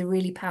this is a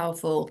really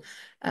powerful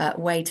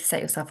way to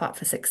set yourself up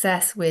for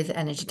success with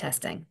energy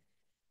testing.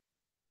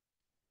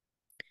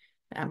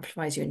 It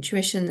amplifies your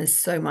intuition. There's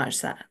so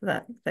much that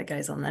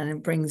goes on there, and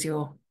it brings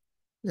your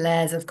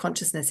layers of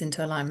consciousness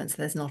into alignment, so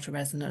there's not a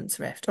resonance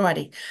rift.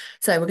 Alrighty,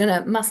 so we're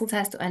going to muscle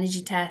test or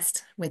energy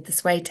test with the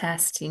sway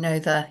test. You know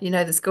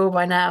the score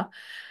by now.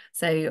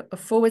 So a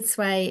forward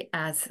sway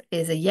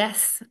is a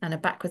yes, and a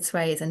backward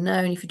sway is a no.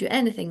 And if you do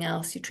anything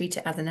else, you treat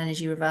it as an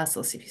energy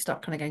reversal. So if you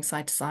start kind of going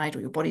side to side or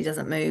your body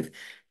doesn't move,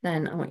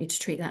 then I want you to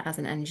treat that as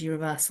an energy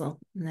reversal.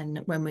 And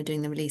then when we're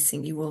doing the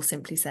releasing, you will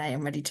simply say,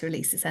 I'm ready to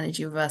release this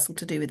energy reversal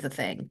to do with the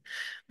thing,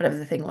 whatever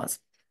the thing was.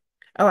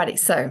 Alrighty,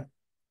 so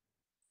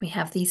we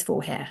have these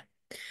 4 here.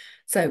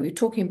 So we're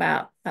talking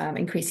about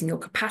increasing your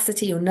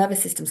capacity, your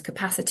nervous system's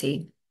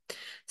capacity.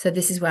 So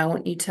this is where I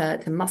want you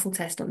to muscle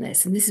test on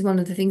this. And this is one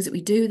of the things that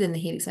we do within the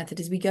Helix method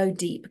is we go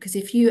deep, because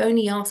if you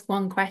only ask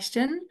one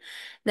question,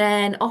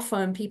 then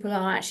often people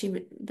are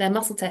actually, they're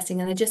muscle testing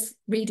and they're just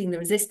reading the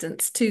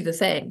resistance to the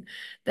thing.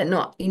 They're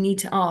not, you need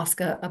to ask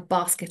a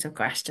basket of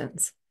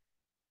questions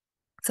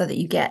so that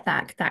you get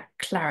that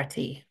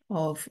clarity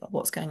of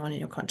what's going on in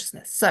your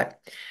consciousness. So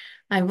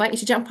I invite you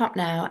to jump up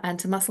now and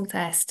to muscle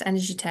test,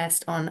 energy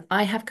test on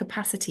I have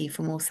capacity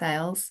for more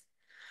sales.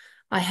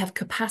 I have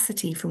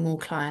capacity for more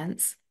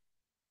clients.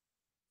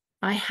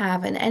 I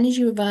have an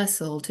energy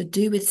reversal to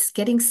do with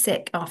getting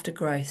sick after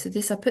growth.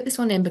 So I put this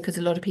one in because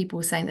a lot of people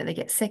were saying that they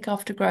get sick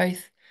after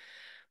growth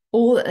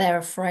or that they're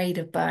afraid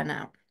of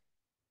burnout.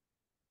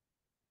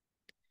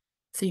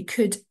 So you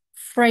could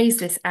phrase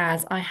this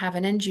as I have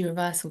an energy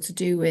reversal to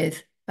do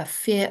with a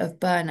fear of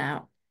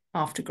burnout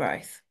after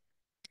growth.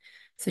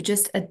 So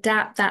just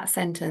adapt that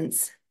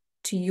sentence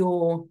to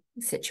your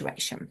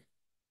situation.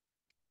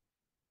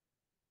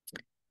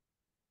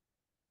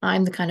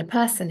 I'm the kind of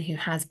person who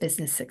has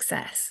business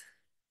success.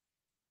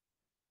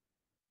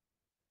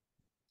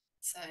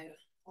 So I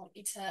want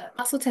you to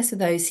muscle test with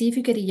those, see if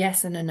you get a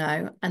yes and a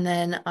no, and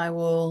then I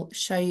will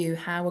show you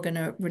how we're going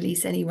to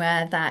release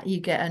anywhere that you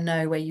get a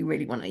no where you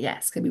really want a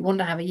yes. Because we want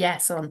to have a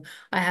yes on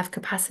I have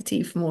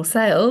capacity for more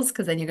sales,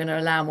 because then you're going to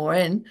allow more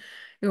in.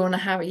 We want to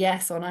have a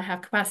yes on I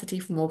have capacity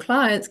for more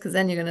clients, because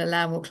then you're going to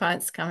allow more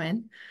clients to come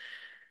in.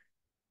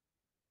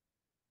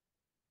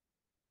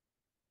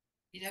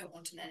 You don't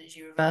want an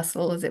energy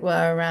reversal, as it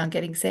were, around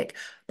getting sick.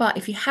 But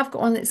if you have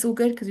got one, it's all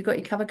good because we've got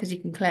you covered because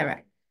you can clear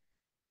it.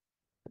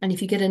 And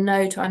if you get a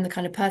no to I'm the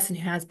kind of person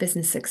who has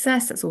business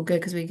success, that's all good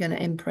because we're going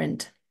to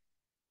imprint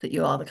that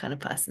you are the kind of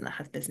person that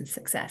has business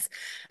success.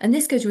 And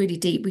this goes really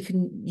deep. We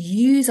can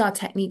use our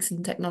techniques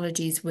and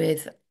technologies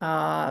with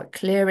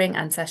clearing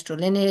ancestral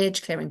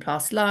lineage, clearing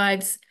past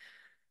lives.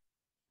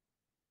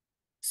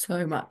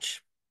 So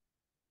much.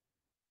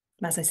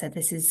 As I said,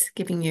 this is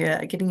giving you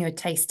a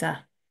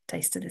taster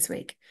this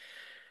week.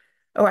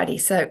 Alrighty,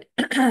 so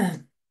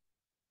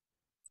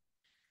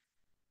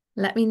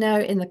let me know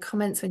in the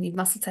comments when you've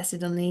muscle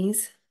tested on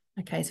these.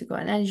 Okay, so we've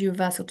got an energy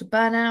reversal to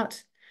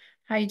burnout.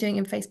 How are you doing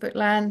in Facebook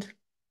land?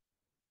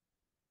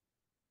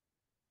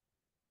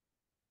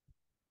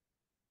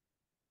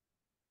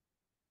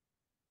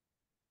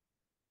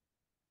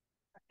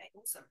 Okay,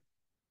 awesome.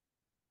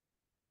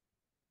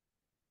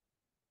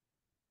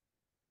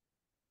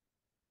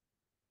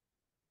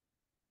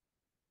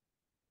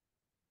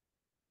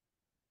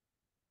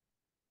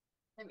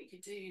 Then we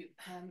could do,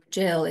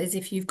 Jill, is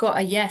if you've got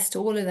a yes to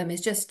all of them, is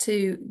just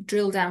to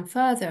drill down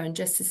further and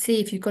just to see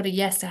if you've got a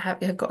yes to have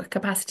got a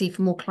capacity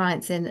for more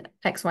clients in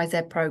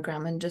XYZ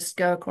program, and just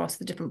go across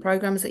the different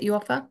programs that you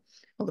offer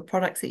or the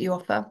products that you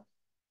offer.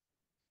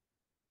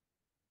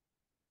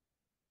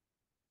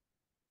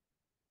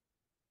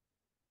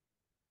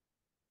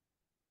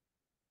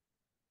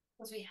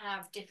 Because we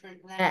have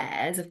different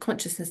layers of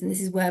consciousness, and this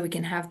is where we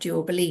can have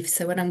dual beliefs.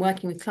 So when I'm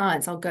working with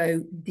clients, I'll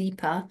go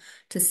deeper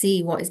to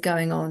see what is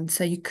going on.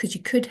 So you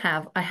could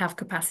have, I have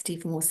capacity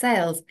for more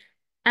sales,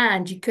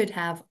 and you could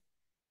have,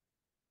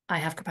 I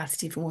have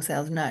capacity for more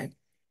sales, no,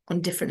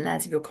 on different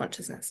layers of your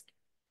consciousness.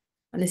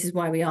 And this is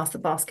why we ask the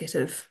basket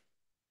of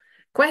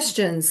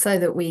questions so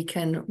that we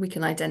can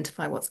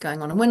identify what's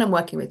going on. And when I'm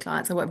working with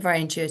clients, I work very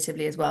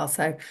intuitively as well.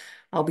 So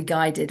I'll be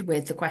guided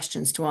with the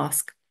questions to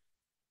ask,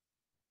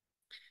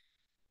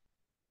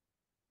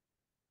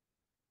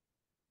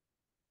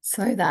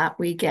 so that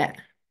we get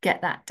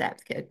that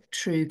depth, get a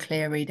true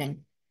clear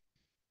reading.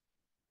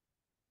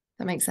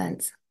 That makes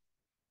sense?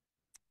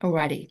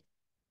 Alrighty.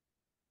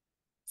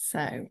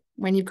 So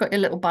when you've got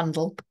your little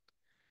bundle,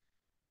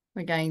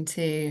 we're going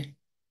to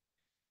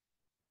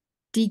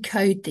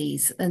decode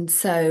these. And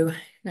so you're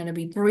going to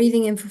be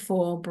breathing in for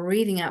 4,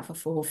 breathing out for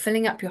 4,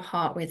 filling up your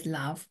heart with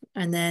love.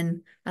 And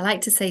then I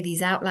like to say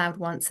these out loud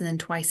once and then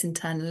twice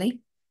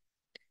internally.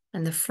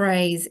 And the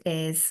phrase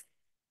is,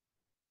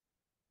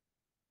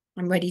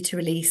 I'm ready to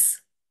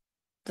release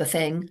the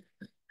thing.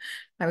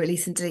 I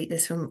release and delete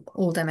this from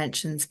all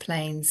dimensions,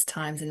 planes,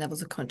 times, and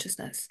levels of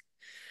consciousness.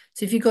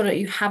 So if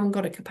you haven't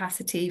got a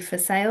capacity for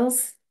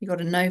sales, you got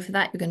to know for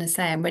that. You're going to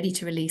say, I'm ready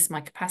to release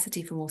my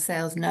capacity for more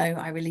sales. No,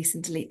 I release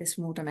and delete this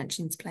from all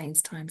dimensions,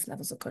 planes, times,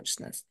 levels of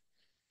consciousness.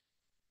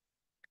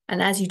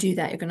 And as you do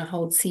that, you're going to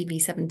hold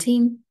CV17.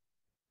 And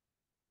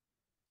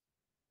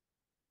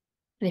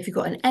if you've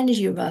got an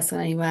energy reversal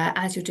anywhere,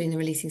 as you're doing the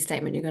releasing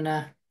statement, you're going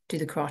to do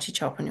the karate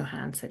chop on your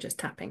hand. So just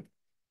tapping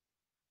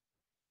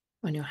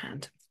on your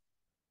hand.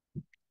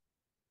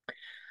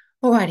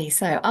 Alrighty,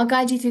 so I'll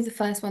guide you through the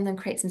first one, then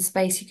create some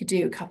space. You could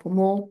do a couple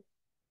more.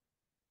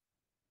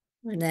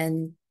 And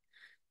then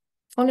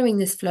following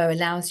this flow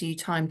allows you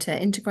time to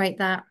integrate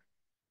that.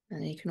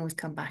 And you can always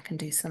come back and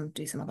do some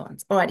other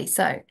ones. Alrighty,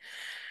 so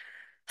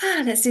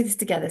let's do this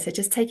together. So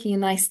just taking a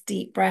nice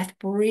deep breath,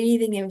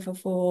 breathing in for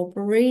 4,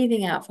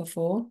 breathing out for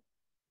 4.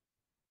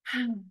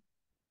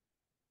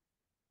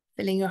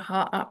 Filling your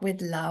heart up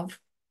with love.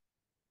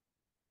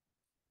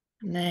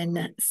 And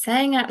then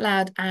saying out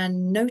loud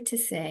and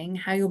noticing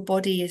how your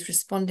body is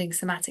responding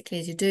somatically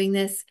as you're doing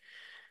this.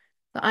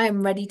 But I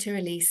am ready to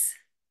release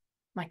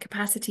my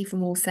capacity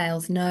from all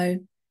sales. No,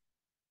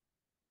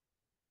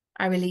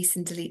 I release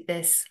and delete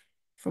this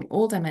from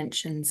all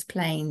dimensions,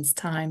 planes,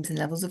 times, and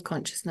levels of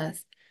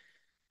consciousness.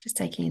 Just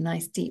taking a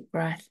nice deep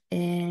breath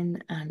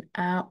in and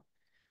out.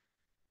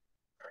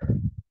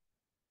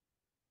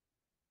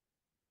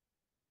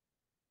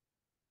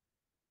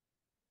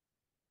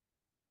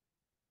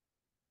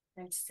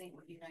 Noticing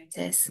what you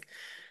notice.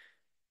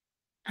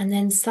 And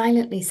then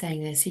silently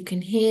saying this, you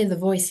can hear the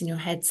voice in your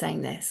head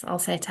saying this. I'll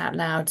say it out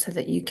loud so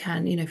that you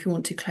can, if you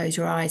want to close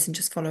your eyes and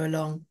just follow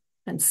along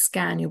and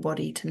scan your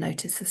body to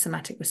notice the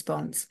somatic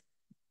response.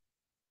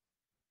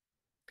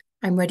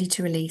 I'm ready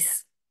to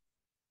release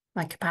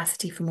my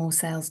capacity from all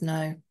sales.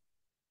 No.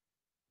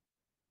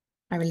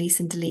 I release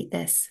and delete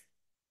this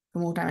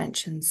from all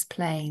dimensions,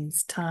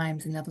 planes,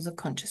 times, and levels of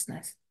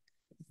consciousness.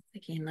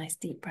 Taking a nice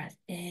deep breath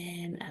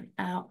in and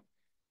out.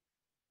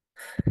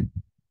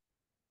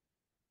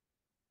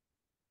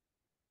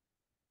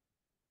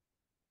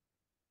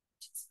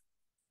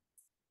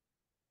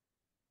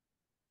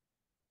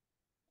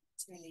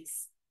 Just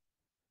release.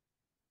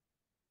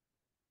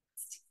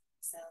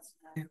 Cells.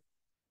 No.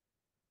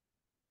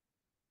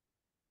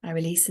 I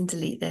release and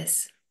delete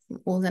this from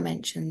all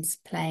dimensions,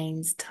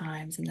 planes,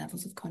 times, and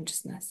levels of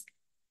consciousness.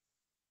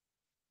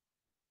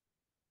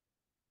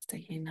 Just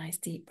taking a nice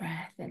deep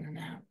breath in and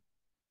out.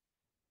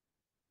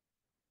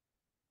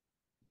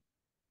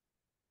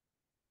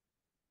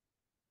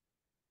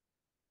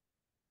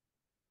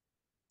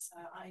 So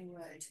I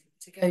would,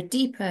 to go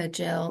deeper,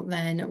 Jill,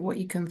 then what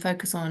you can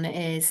focus on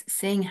is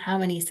seeing how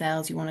many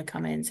sales you want to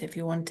come in. So if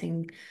you're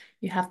wanting,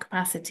 you have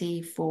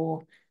capacity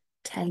for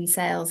 10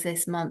 sales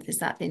this month, is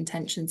that the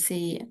intention?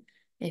 See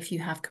if you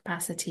have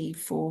capacity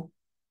for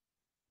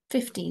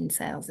 15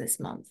 sales this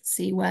month.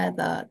 See where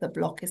the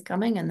block is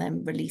coming and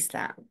then release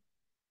that.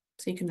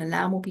 So you can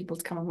allow more people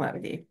to come and work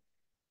with you. Does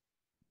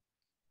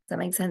that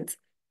make sense?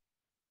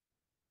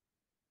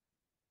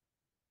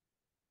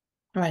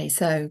 All right,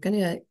 so I'm going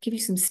to give you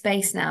some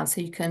space now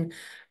so you can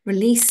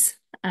release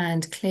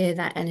and clear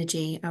that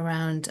energy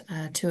around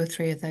 2 or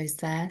 3 of those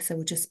there. So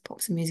we'll just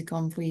pop some music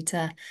on for you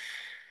to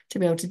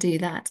be able to do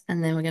that.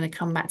 And then we're going to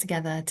come back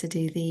together to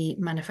do the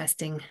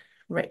manifesting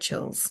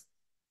rituals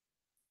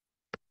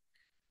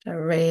to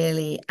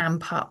really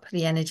amp up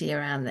the energy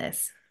around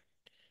this.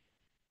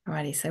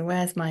 Alrighty, so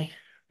where's my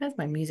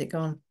music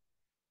gone?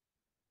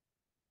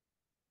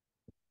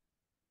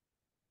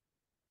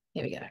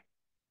 Here we go.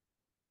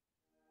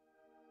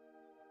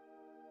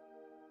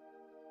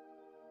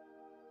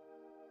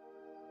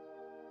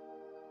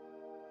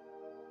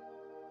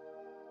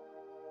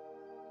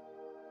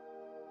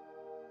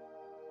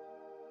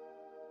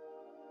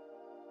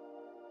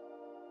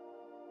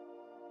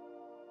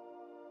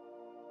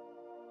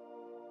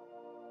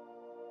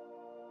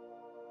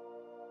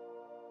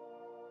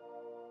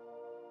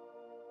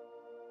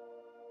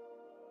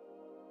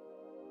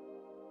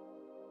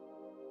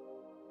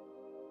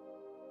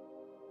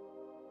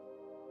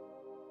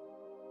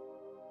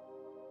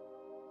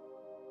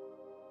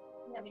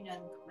 Let me know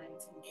in the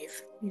comments when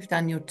you've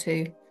done your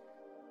 2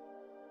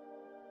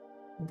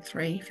 and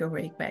 3 if you're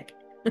really quick.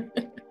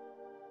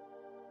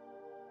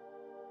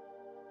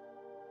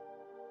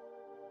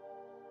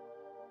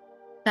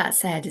 That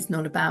said, it's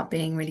not about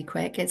being really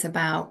quick. It's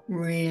about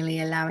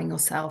really allowing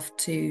yourself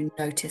to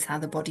notice how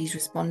the body's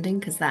responding,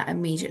 because that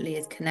immediately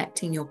is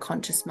connecting your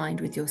conscious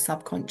mind with your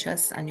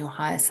subconscious and your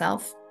higher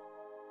self.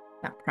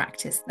 That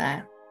practice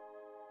there.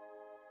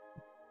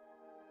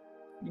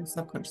 Your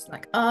subconscious is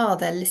like, oh,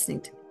 they're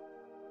listening to me.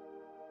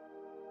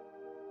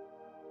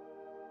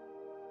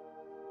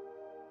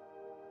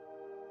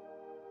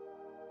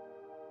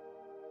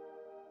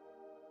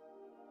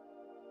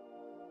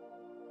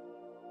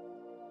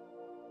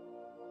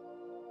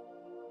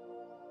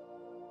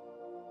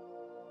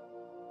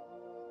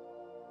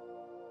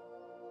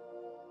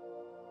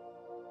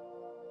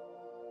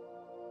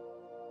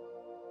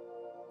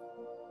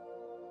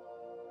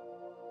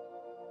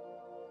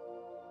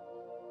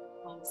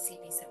 On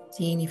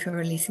CV17, if you're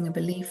releasing a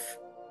belief.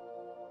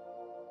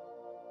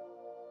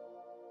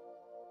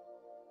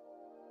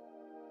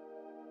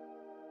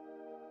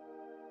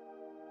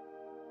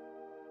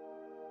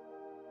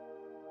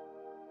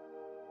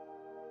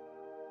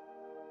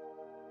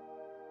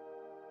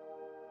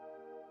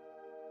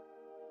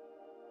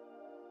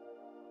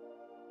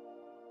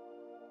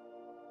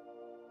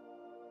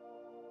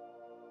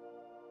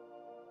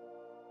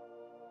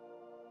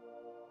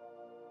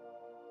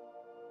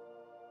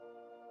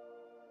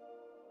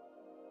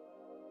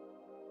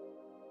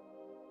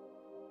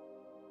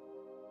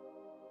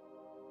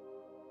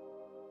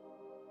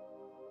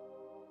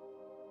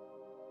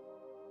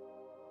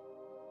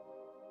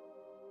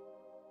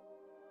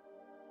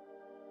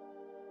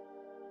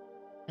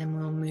 And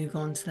we'll move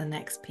on to the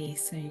next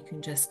piece, so you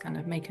can just kind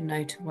of make a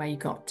note of where you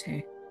got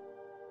to.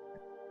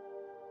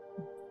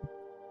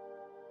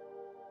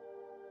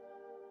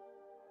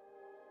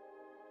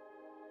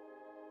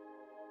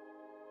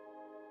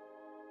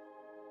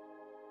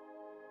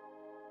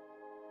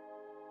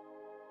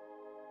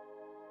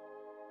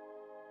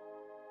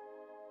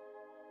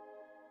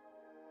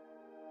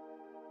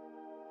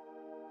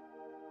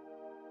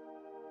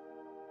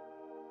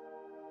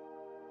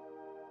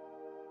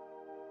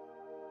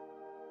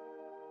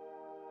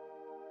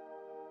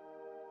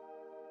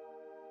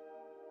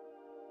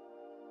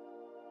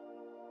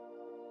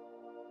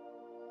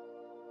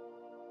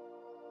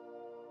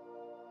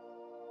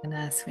 I'm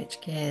gonna switch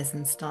gears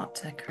and start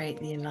to create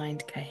the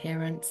aligned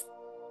coherence.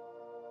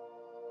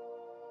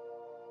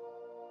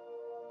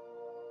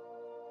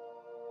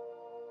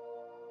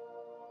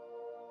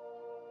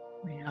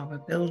 We're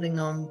building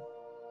on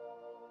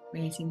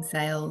creating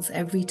sales.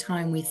 Every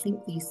time we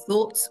think these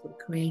thoughts, we're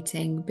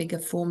creating bigger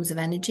forms of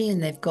energy,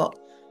 and they've got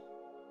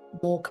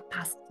more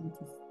capacity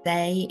to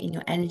stay in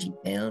your energy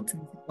fields.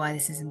 And this is why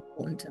this is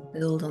important to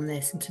build on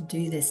this and to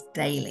do this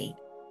daily.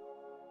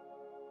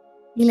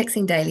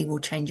 Helixing daily will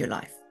change your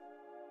life.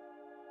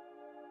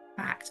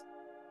 Fact.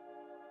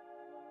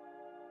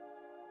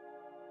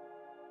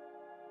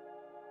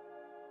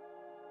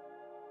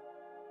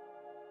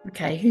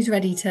 Okay, who's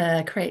ready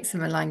to create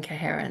some aligned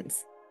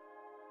coherence?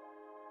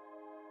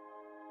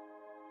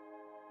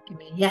 Give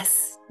me a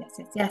yes, yes,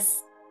 yes,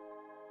 yes.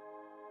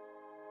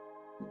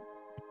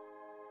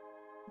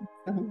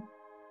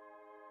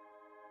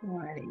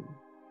 Alrighty.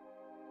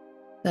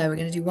 So we're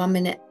going to do 1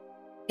 minute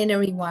inner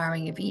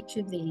rewiring of each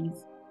of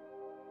these.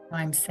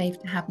 I'm safe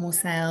to have more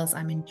sales.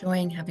 I'm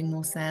enjoying having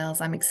more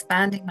sales. I'm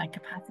expanding my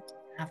capacity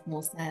to have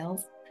more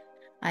sales.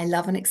 I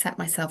love and accept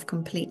myself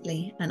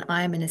completely, and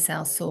I am in a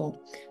sales soar.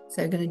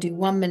 So we're going to do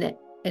 1 minute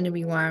inner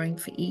rewiring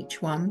for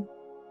each one.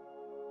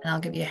 And I'll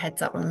give you a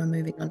heads up when we're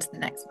moving on to the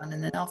next one.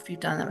 And then after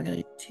you've done that, we're going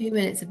to do 2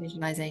 minutes of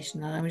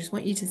visualization. And I just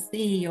want you to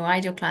see your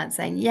ideal client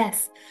saying,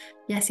 yes,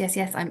 yes, yes,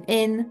 yes, I'm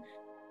in.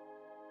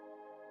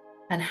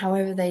 And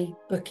however they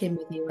book in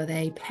with you, are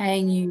they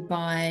paying you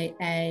by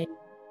a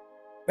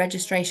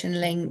registration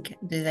link?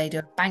 Do they do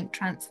a bank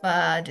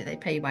transfer? Do they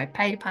pay you by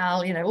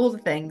PayPal? You know, all the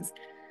things.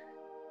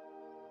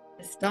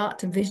 Start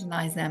to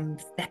visualize them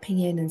stepping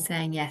in and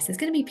saying yes. There's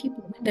going to be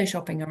people window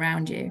shopping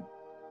around you.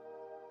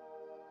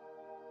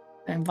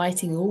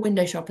 Inviting all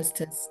window shoppers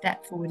to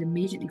step forward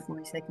immediately for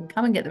you so they can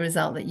come and get the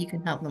result that you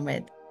can help them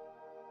with.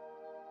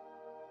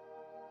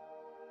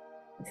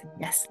 They can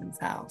yes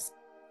themselves.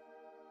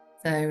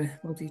 So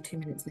we'll do 2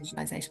 minutes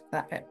visualization for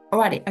that bit.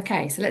 Alrighty,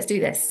 okay, so let's do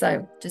this.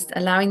 So just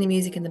allowing the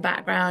music in the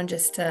background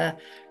just to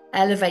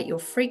elevate your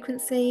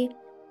frequency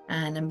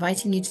and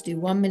inviting you to do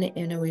 1 minute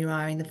inner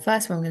rewiring. The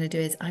first one I'm going to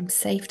do is I'm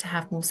safe to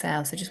have more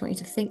sales. So I just want you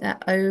to think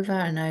that over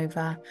and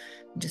over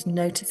and just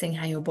noticing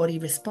how your body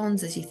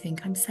responds as you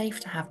think I'm safe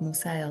to have more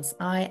sales.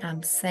 I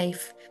am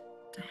safe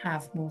to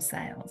have more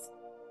sales.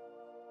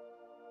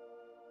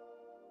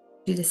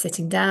 Do this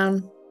sitting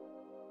down.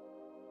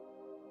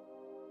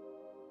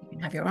 You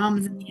can have your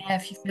arms in the air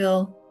if you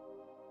feel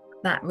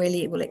that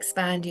really will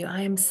expand you.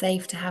 I am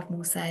safe to have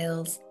more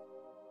sales.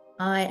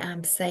 I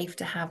am safe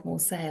to have more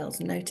sales.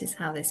 Notice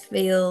how this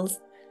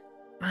feels.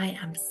 I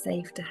am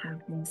safe to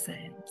have more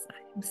sales.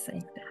 I am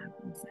safe to have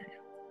more sales.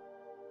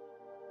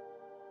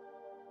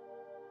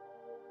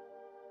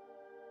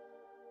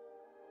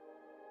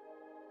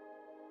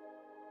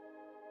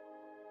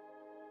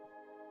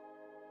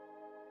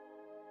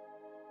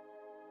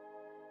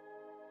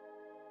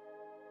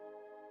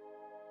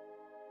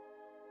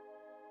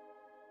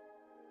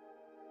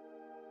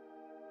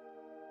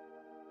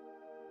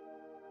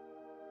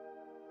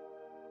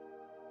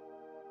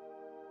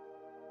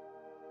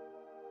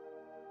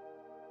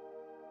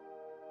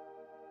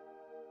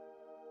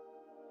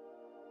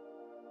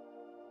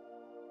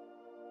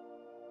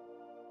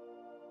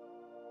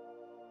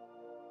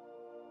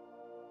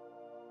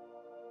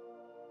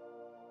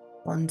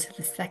 On to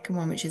the second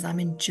one, which is I'm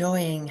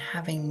enjoying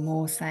having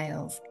more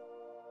sales.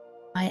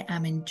 I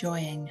am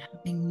enjoying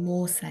having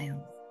more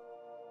sales.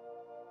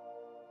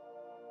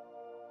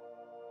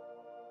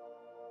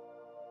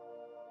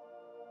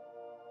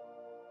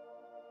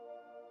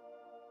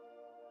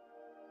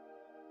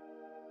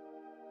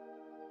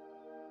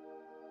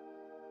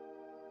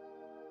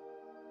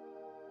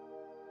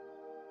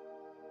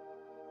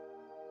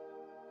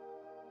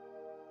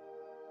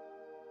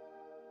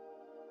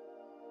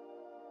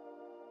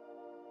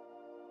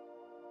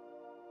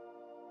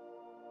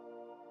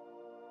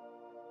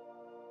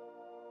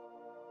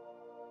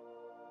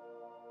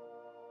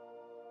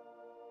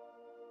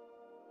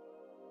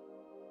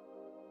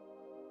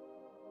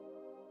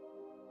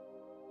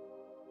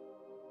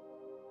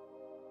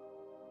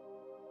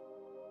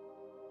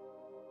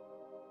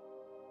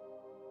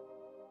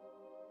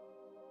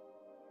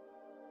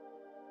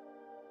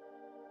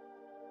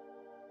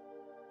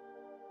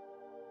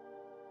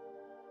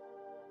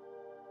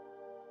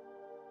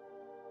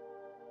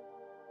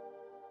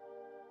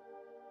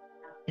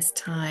 It's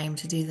time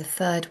to do the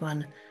third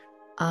one.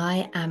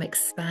 I am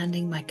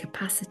expanding my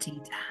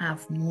capacity to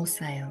have more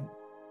sales.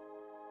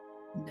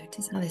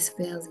 Notice how this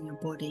feels in your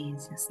body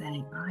as you're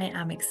saying, I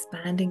am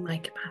expanding my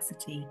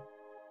capacity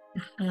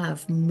to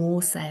have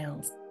more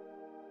sales.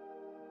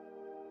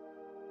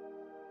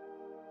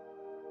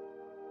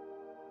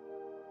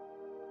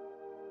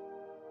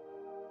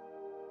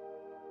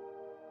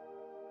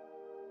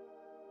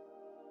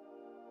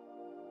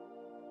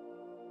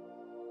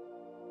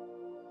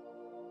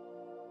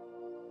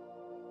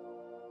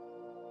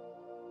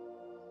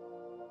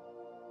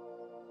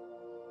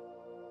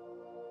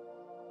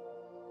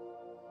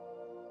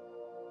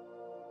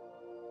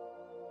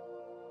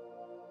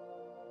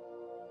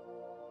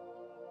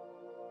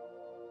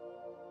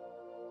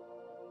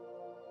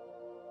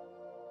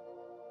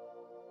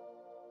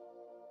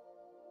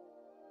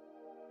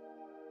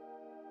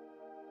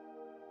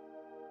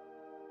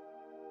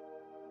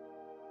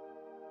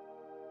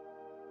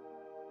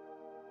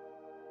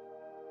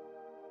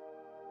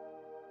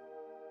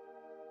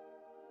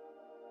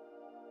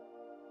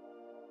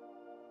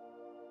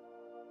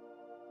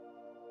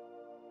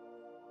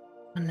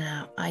 And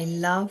now I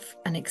love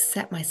and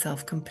accept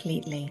myself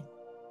completely.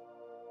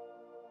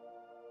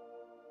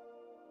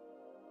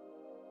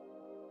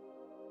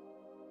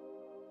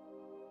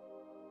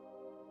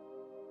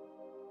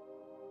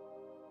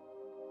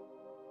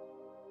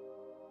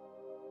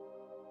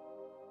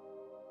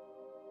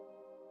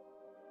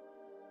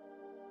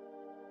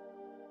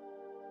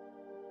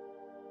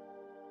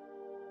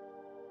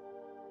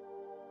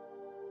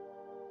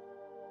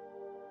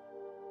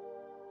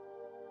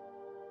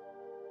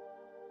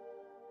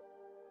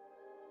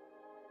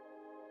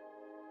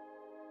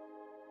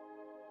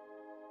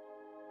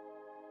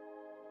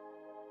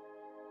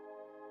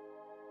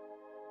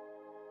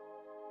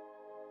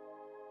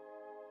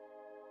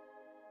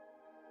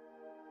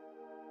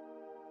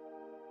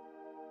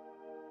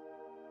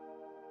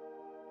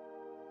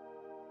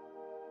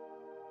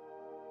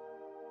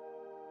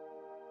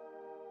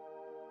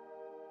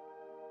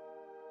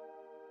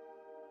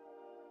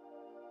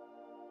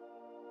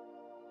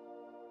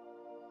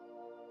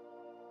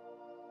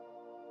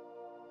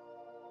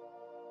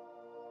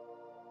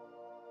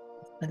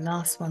 The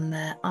last one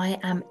there. I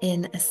am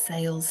in a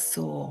sales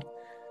soar.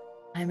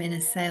 I'm in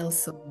a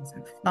sales soar,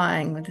 so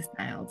flying with the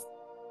sails.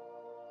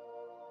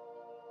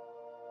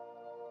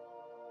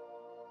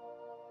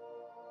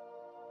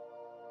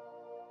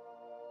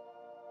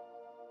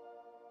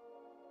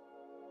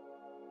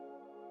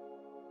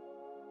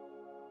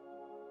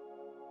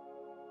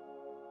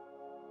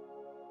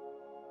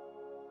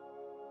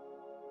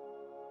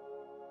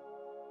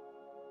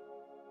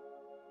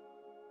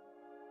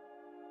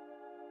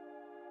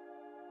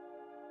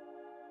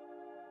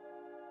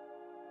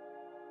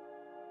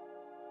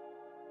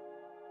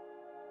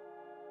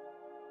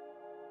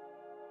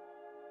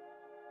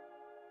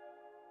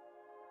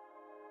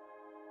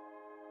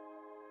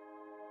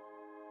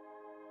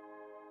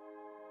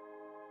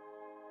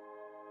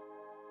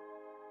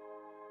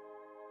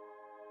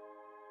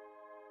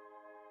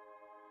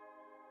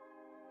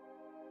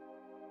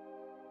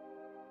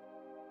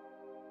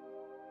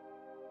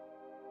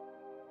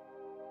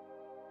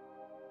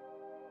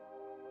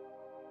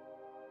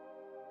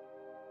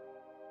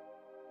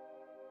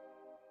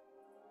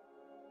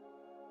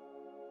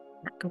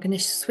 I'm going to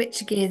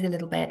switch gears a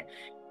little bit,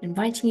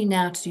 inviting you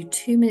now to do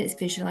 2 minutes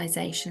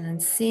visualization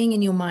and seeing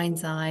in your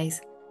mind's eye,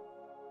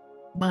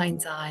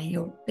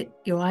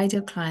 your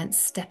ideal client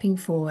stepping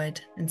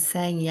forward and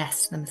saying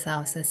yes to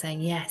themselves. They're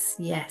saying yes,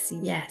 yes,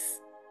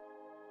 yes.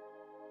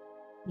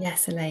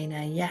 Yes,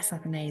 Elena. Yes,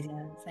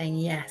 Athanasia. Saying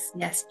yes,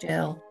 yes,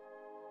 Jill.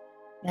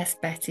 Yes,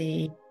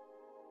 Betty.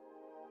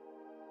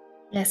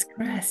 Yes,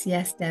 Chris.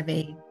 Yes,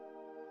 Debbie.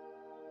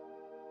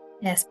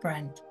 Yes,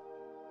 Brent.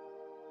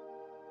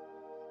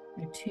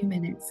 2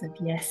 minutes of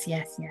yes,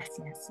 yes, yes,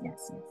 yes,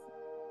 yes, yes.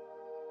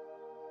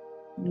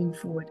 Lean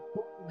forward.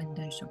 All the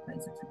window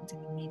shoppers affected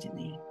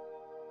immediately.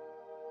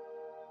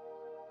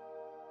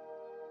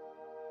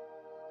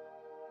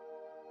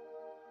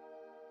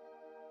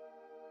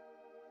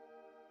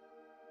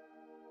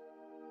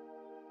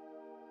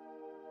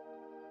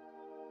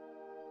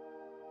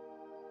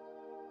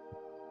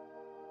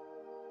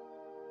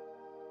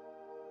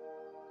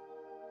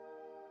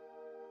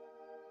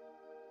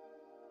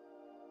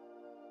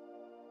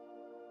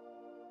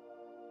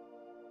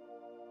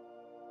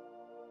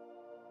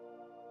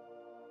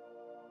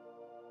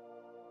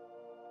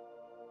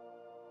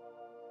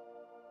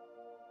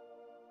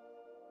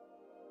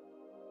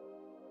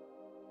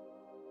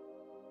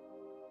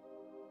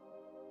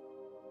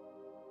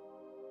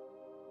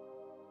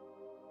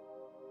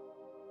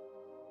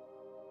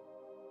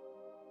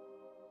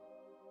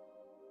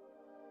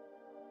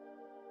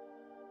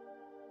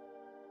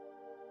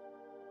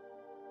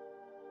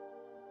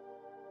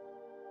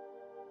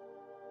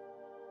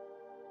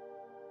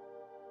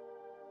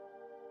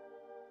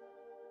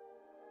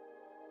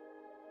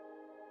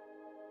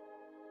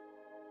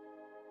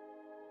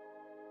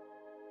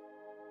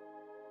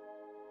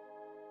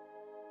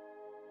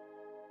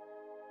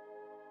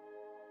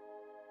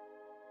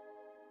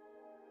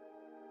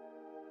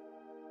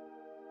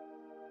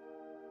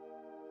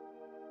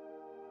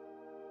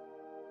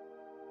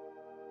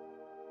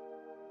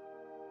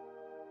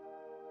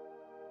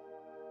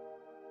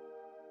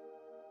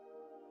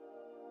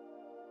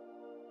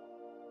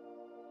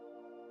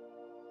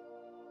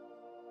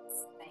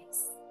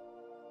 Space.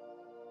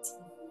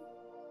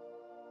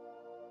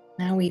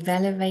 Now we've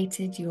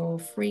elevated your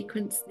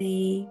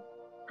frequency,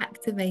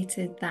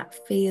 activated that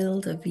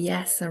field of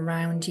yes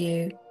around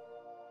you,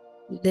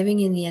 living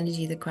in the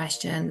energy of the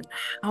question,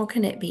 how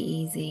can it be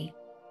easy?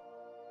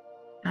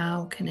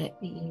 How can it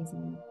be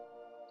easy?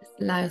 Just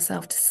allow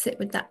yourself to sit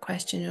with that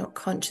question. You're not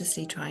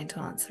consciously trying to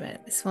answer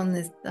it. This one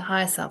is the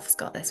higher self has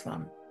got this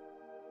one.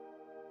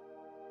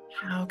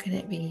 How can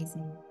it be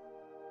easy?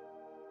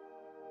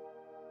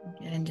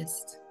 Again,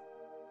 just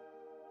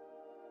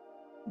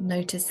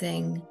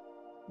noticing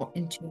what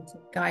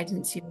intuitive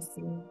guidance you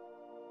receive,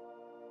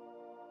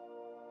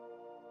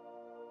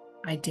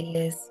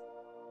 ideas.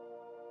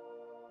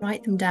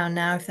 Write them down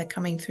now if they're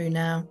coming through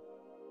now.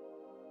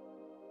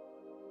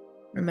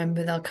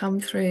 Remember, they'll come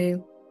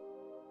through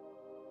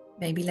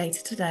maybe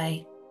later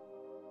today.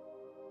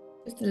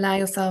 Just allow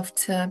yourself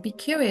to be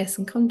curious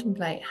and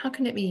contemplate. How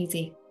can it be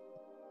easy?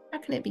 How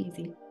can it be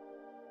easy?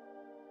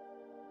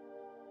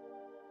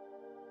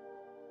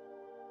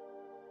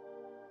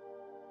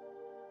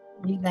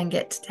 You then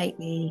get to take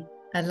the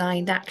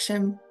aligned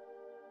action.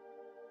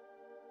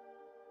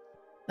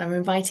 I'm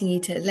inviting you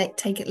to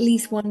take at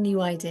least one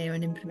new idea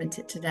and implement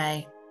it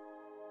today.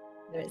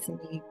 Whether it's a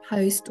new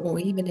post or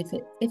even if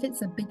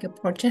it's a bigger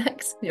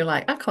project, you're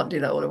like, I can't do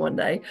that all in one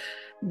day,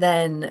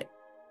 then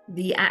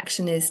the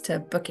action is to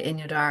book it in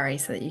your diary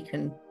so that you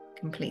can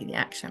complete the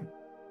action.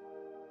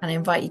 And I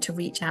invite you to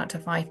reach out to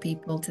 5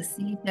 people to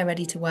see if they're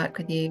ready to work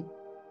with you.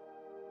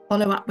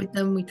 Follow up with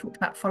them. We talked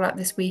about follow up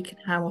this week and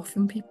how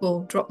often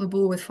people drop the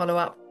ball with follow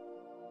up.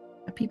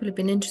 People have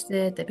been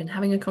interested, they've been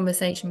having a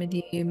conversation with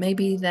you.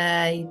 Maybe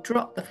they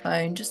dropped the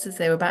phone just as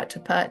they were about to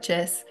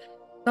purchase.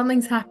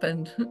 Something's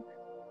happened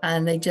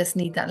and they just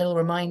need that little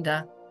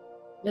reminder,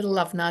 little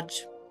love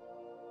nudge.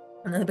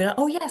 And then they'll be like,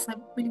 oh yes, I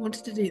really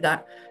wanted to do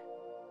that.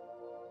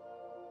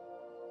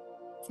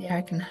 See how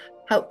I can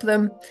help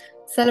them.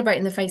 Celebrate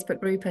in the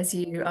Facebook group as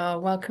you are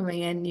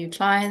welcoming in new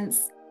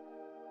clients.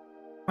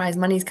 Prize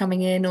money's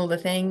coming in, all the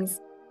things.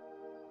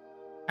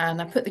 And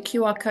I put the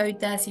QR code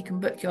there so you can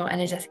book your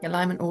energetic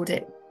alignment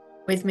audit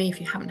with me. If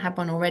you haven't had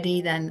one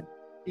already, then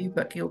do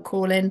book your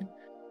call in.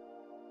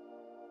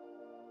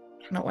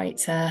 Cannot wait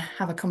to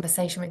have a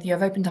conversation with you.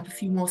 I've opened up a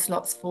few more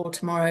slots for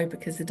tomorrow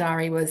because the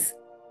diary was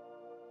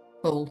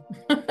full.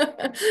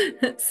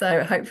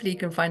 So hopefully you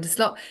can find a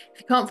slot.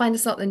 If you can't find a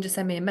slot, then just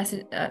send me a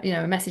message,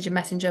 a message in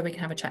Messenger. We can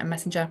have a chat in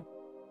Messenger.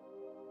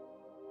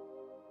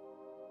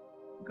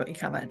 Got you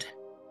covered.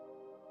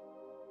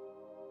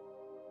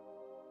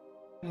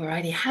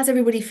 Alrighty, how's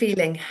everybody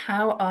feeling?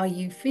 How are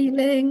you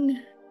feeling?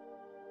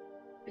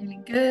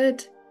 Feeling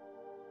good?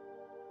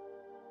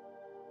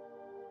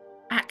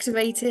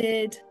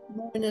 Activated,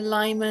 more in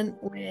alignment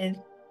with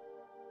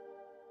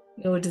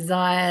your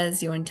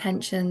desires, your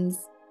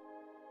intentions?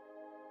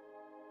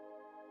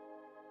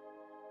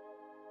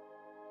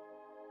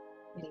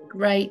 Feeling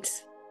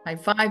great, high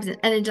vibes and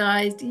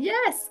energized.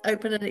 Yes,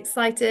 open and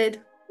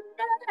excited.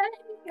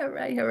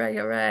 Hooray, hooray, hooray,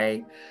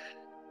 hooray.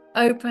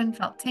 Open,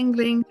 felt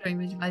tingling during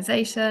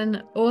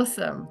visualization.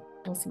 Awesome,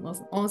 awesome,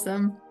 awesome,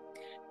 awesome.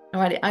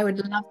 Alrighty, I would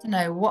love to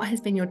know what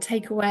has been your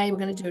takeaway. We're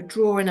going to do a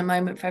draw in a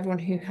moment for everyone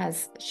who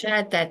has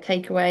shared their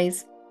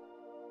takeaways.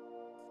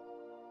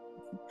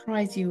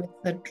 Surprise you with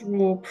the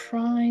draw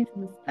prize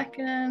in a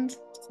second.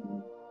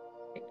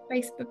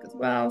 Facebook as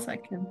well, so I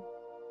can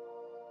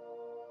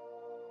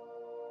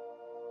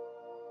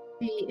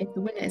see if the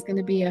winner is going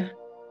to be a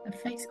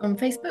face on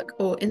Facebook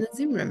or in the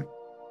Zoom room.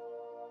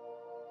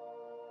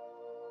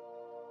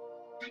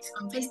 Face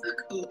on Facebook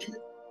or in the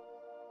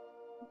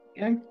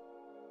go.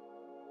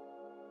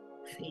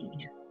 See.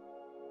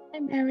 Hi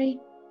Mary.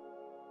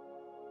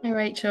 Hi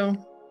Rachel.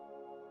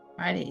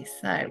 Righty,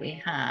 so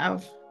we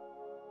have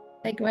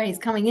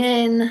takeaways coming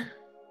in.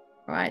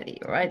 Righty,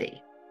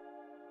 righty.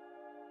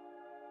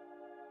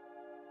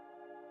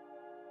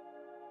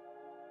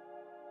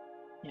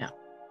 Yeah,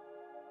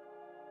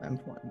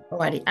 important.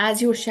 Alrighty,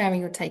 as you're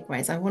sharing your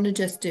takeaways, I want to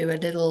just do a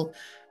little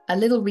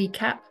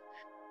recap.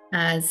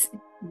 As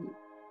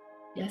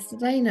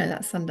yesterday, no,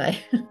 that's Sunday.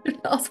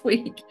 Last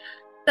week,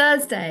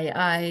 Thursday,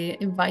 I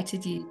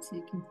invited you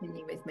to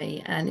continue with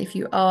me, and if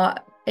you are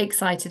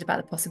excited about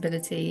the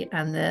possibility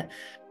and the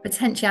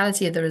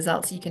potentiality of the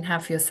results you can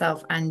have for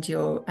yourself and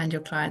your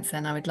clients,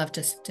 then I would love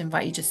just to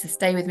invite you just to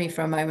stay with me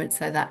for a moment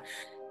so that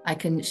I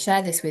can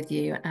share this with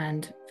you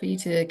and for you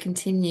to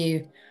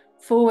continue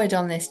forward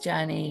on this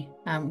journey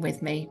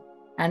with me.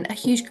 And a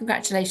huge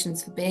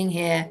congratulations for being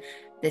here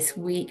this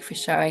week, for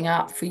showing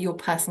up, for your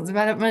personal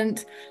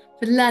development,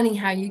 for learning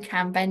how you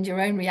can bend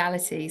your own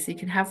reality so you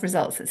can have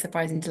results that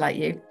surprise and delight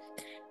you.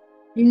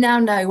 You now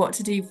know what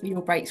to do for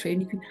your breakthrough,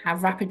 and you can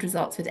have rapid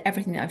results with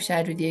everything that I've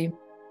shared with you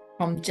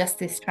from just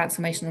this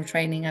transformational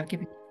training I've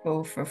given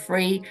you for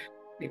free.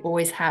 We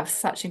always have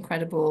such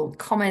incredible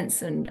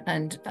comments and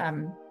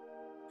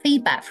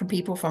feedback from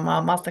people from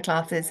our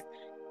masterclasses.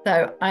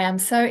 So I am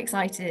so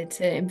excited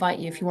to invite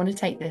you. If you want to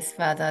take this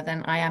further,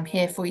 then I am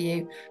here for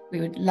you.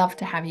 We would love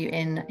to have you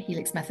in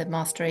Helix Method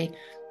Mastery.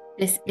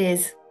 This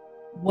is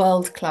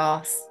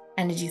world-class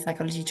energy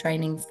psychology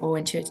training for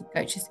intuitive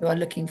coaches who are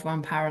looking for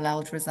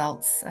unparalleled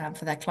results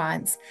for their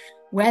clients,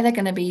 where they're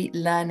going to be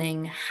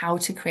learning how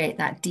to create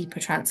that deeper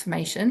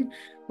transformation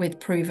with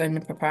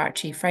proven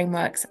proprietary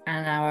frameworks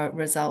and our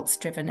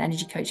results-driven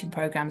energy coaching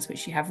programs,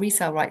 which you have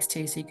resale rights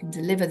to, so you can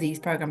deliver these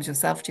programs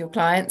yourself to your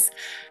clients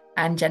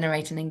and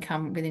generate an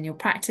income within your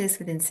practice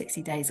within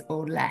 60 days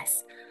or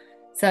less.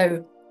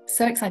 So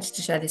excited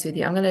to share this with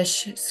you. I'm going to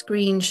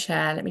screen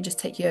share. Let me just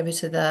take you over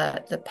to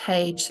the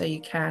page so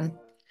you can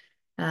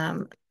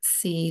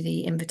see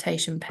the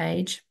invitation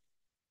page.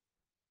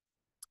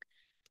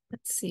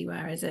 Let's see,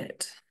 where is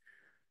it?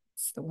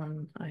 It's the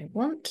one I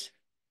want.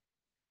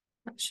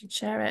 That should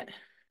share it.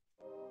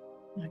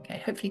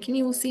 Okay, hopefully, can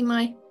you all see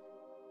my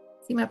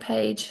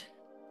page?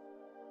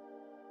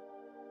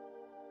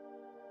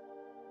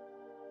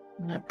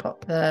 I'm going to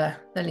pop the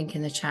link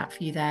in the chat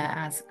for you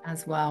there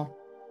as well.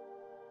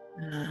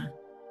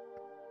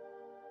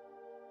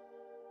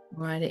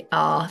 Righty.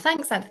 Oh,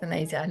 thanks,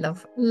 Athanasia. I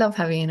love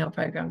having you in our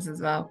programs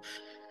as well.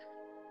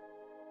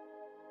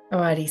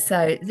 Alrighty,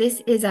 so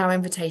this is our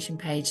invitation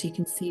page. So you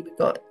can see we've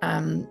got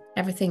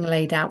everything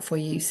laid out for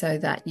you so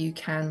that you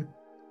can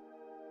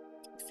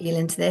feel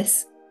into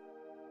this.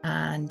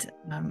 And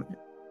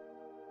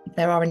if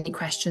there are any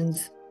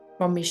questions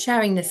from me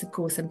sharing this, of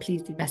course, then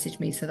please do message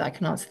me so that I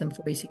can answer them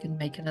for you so you can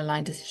make an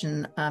aligned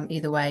decision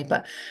either way.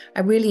 But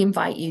I really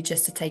invite you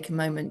just to take a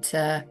moment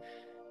to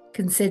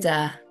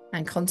consider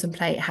and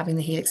contemplate having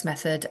the Helix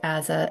method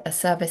as a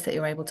service that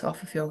you're able to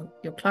offer for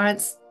your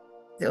clients.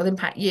 It will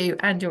impact you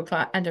and your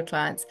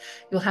clients.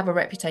 You'll have a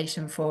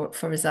reputation for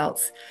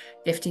results,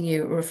 gifting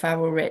you a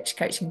referral-rich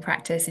coaching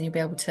practice, and you'll be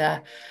able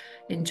to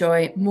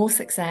enjoy more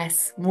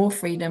success, more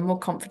freedom, more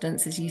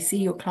confidence as you see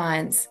your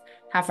clients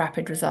have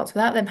rapid results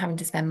without them having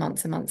to spend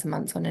months and months and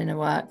months on inner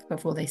work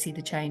before they see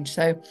the change.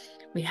 So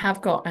we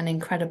have got an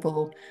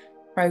incredible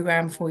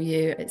program for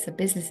you. It's a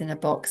business in a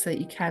box so that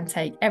you can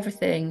take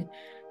everything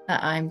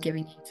that I'm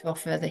giving you to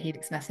offer the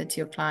Helix method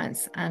to your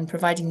clients and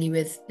providing you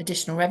with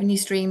additional revenue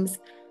streams.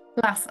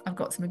 Plus, I've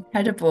got some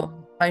incredible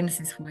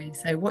bonuses for you.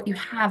 So what you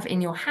have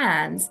in your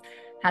hands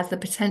has the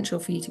potential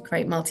for you to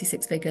create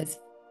multi-six figures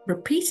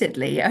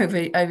repeatedly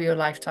over your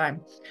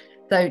lifetime.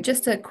 So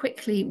just to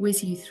quickly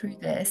whiz you through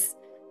this,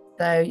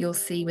 so you'll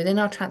see within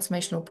our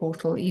transformational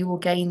portal, you will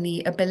gain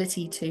the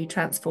ability to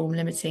transform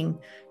limiting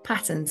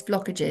patterns,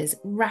 blockages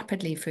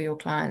rapidly for your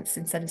clients.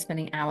 Instead of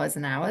spending hours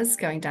and hours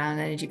going down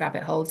energy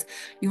rabbit holes,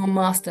 you will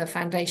master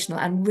foundational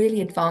and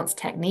really advanced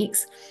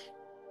techniques,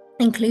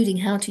 including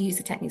how to use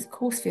the techniques, of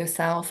course, for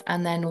yourself,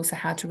 and then also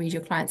how to read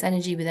your client's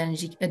energy with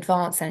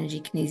advanced energy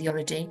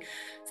kinesiology.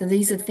 So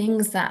these are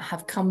things that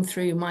have come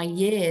through my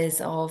years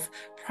of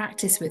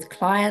practice with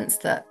clients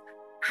that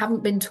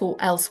haven't been taught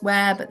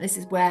elsewhere, but this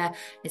is where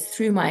it's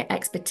through my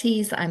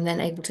expertise that I'm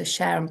then able to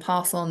share and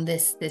pass on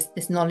this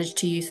knowledge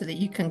to you so that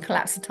you can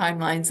collapse the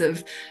timelines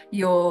of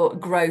your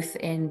growth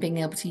in being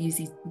able to use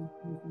these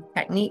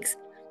techniques.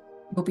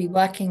 We'll be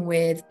working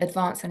with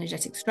advanced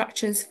energetic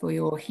structures for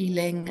your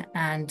healing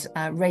and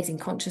raising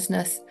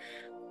consciousness,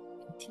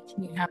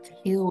 teaching you how to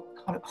heal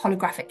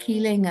holographic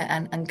healing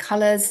and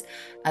colors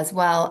as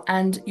well.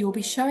 And you'll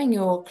be showing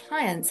your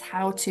clients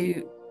how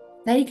to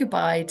say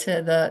goodbye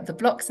to the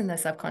blocks in their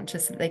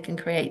subconscious so that they can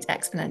create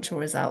exponential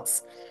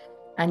results.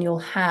 And you'll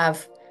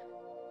have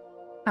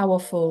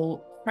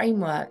powerful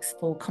frameworks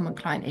for common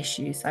client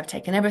issues. I've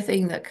taken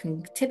everything that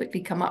can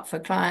typically come up for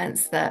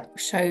clients that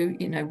show,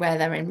 where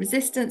they're in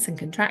resistance and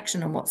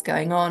contraction and what's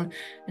going on,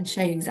 and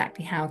show you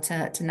exactly how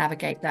to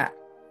navigate that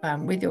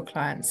with your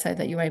clients so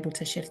that you're able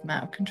to shift them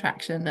out of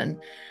contraction and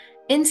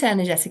into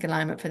energetic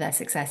alignment for their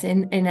success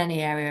in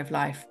any area of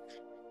life.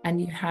 And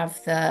you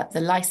have the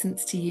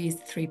license to use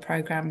the 3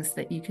 programs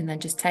that you can then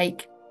just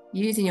take,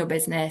 use in your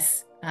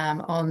business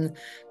on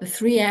the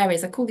 3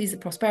 areas. I call these the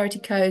prosperity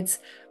codes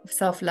of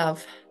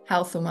self-love,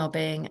 health and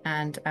well-being,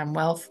 and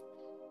wealth.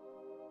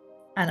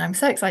 And I'm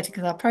so excited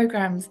because our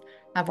programs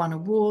have won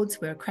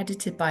awards. We're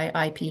accredited by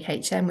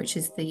IPHM, which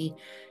is the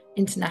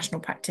International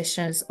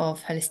Practitioners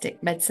of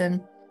Holistic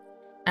Medicine.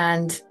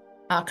 And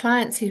our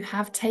clients who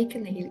have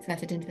taken the Helix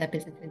method into their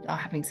businesses are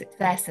having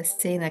success. They're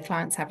seeing their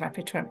clients have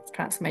rapid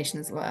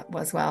transformation as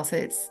well. So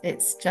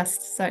it's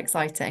just so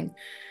exciting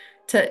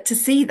to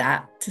see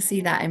that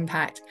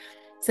impact.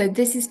 So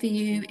this is for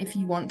you if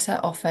you want to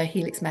offer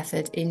Helix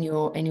method in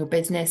your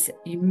business.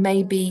 You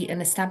may be an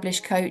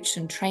established coach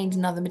and trained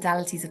in other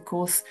modalities. Of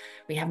course,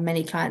 we have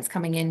many clients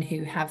coming in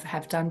who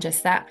have done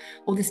just that.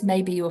 Or this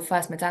may be your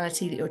first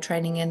modality that you're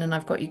training in, and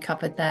I've got you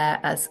covered there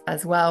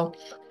as well.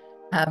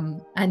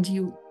 And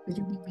you'll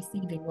be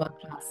receiving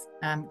world-class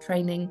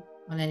training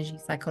on energy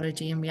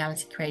psychology and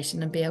reality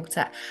creation, and be able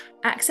to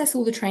access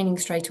all the training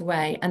straight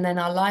away. And then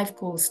our live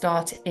calls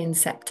start in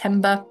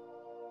September.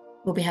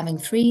 We'll be having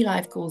 3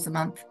 live calls a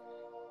month.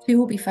 2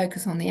 will be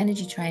focused on the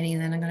energy training,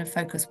 and then I'm going to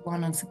focus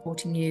 1 on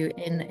supporting you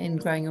in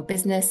growing your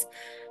business.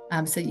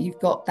 So you've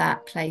got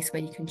that place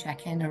where you can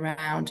check in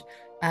around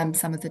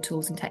some of the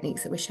tools and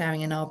techniques that we're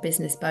sharing in our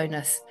business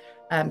bonus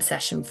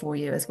session for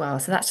you as well.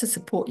 So that's to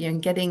support you in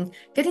getting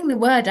the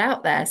word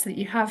out there so that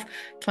you have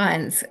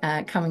clients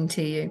coming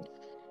to you.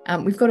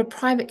 We've got a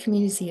private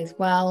community as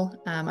well.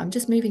 I'm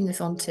just moving this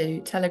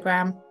onto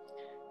Telegram.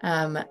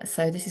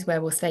 So this is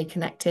where we'll stay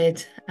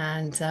connected,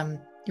 and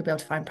you'll be able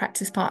to find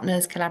practice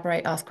partners,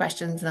 collaborate, ask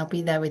questions, and I'll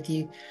be there with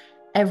you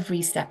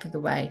every step of the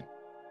way.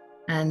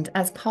 And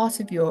as part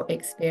of your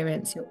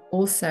experience, you'll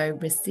also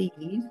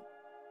receive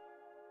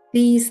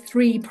these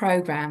 3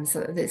 programs.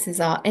 So this is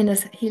our Inner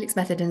Helix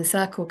Method in the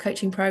Circle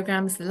coaching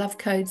programs, the Love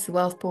Codes, the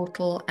Wealth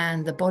Portal,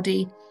 and the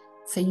Body.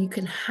 So you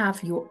can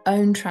have your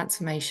own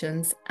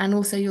transformations, and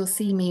also you'll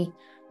see me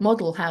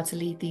model how to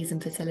lead these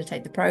and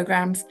facilitate the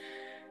programs.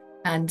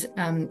 And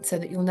so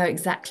that you'll know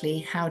exactly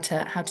how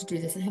to do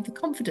this and have the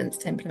confidence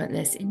to implement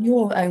this in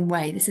your own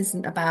way. This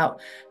isn't about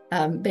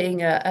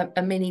being a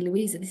mini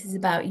Louisa. This is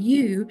about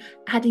you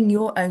adding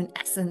your own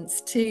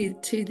essence to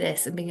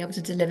this and being able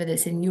to deliver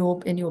this in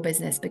your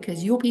business,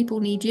 because your people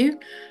need you,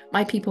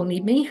 my people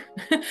need me,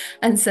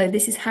 and so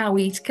this is how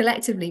we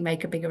collectively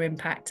make a bigger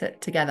impact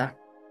together.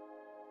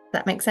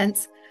 That makes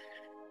sense.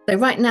 So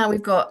right now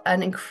we've got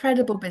an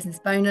incredible business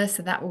bonus,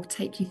 so that will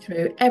take you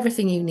through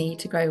everything you need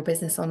to grow your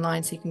business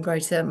online so you can grow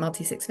to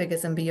multi six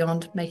figures and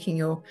beyond, making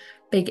your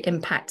big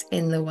impact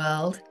in the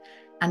world.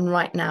 And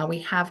right now we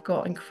have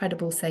got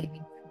incredible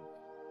savings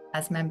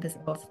as members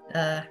of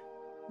the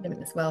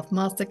Limitless Wealth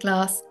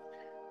Masterclass.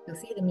 You'll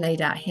see them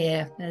laid out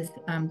here. There's these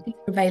are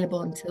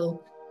available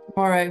until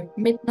tomorrow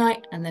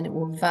midnight, and then it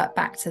will revert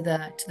back to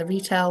the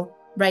retail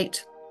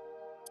rate.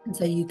 And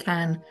so you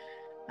can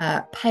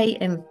pay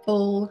in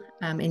full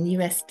in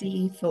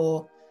USD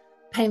for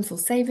pay in full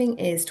saving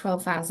is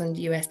 12,000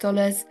 US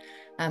dollars.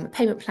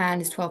 Payment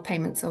plan is 12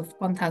 payments of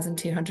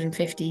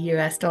 1,250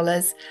 US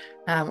dollars.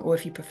 Or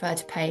if you prefer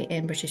to pay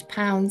in British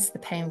pounds, the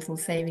pay in full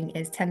saving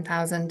is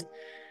 10,000.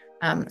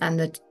 And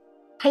the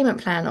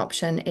payment plan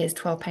option is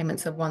 12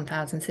 payments of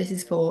 1,000. So this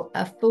is for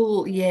a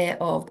full year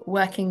of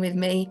working with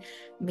me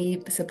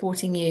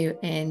supporting you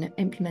in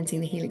implementing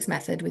the Helix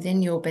method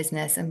within your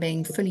business and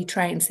being fully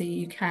trained so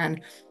you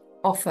can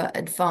offer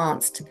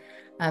advanced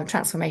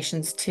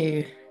transformations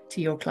to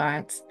your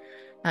clients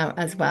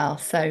as well.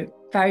 So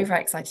very,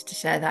 very excited to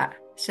share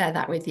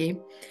that with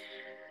you.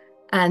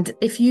 And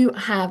if you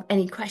have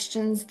any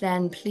questions,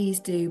 then please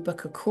do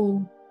book a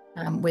call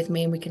with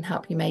me and we can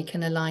help you make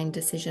an aligned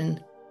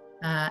decision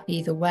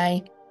either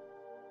way.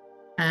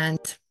 And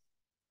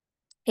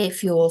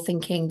if you're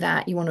thinking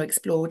that you want to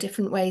explore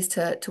different ways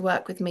to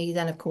work with me,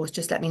 then of course,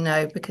 just let me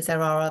know, because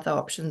there are other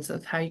options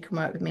of how you can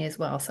work with me as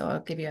well. So I'll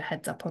give you a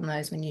heads up on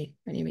those when you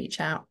reach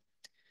out.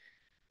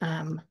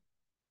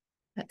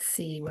 Let's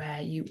see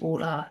where you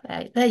all are.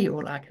 There you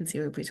all are. I can see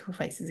your beautiful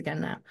faces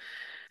again now.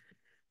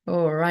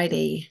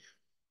 Alrighty.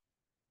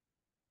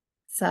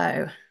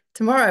 So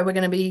tomorrow we're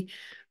going to be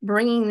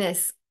bringing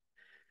this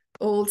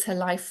all to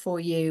life for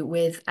you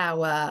with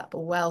our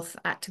wealth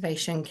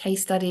activation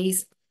case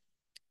studies.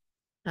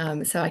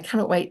 So I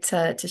cannot wait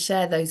to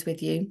share those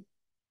with you.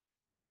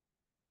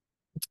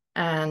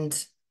 And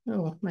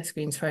oh, my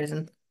screen's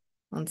frozen.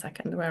 1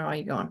 second. Where are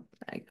you gone?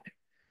 There you go.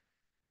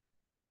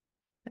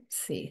 Let's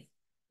see.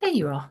 There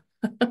you are.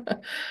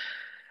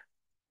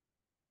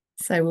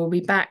 So we'll be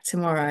back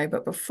tomorrow,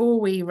 but before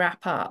we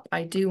wrap up,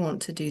 I do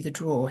want to do the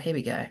draw. Here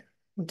we go.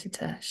 Wanted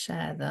to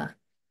share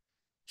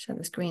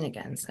the screen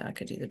again so I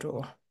could do the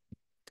draw.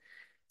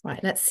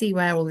 Right, let's see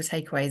where all the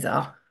takeaways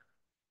are.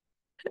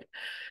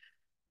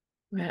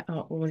 Where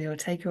are all your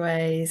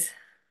takeaways?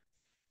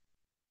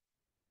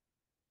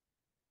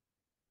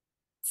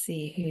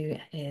 See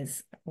who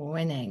is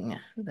winning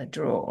the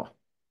draw.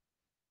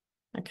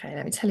 Okay,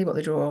 let me tell you what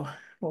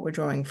we're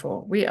drawing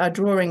for. We are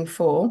drawing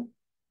for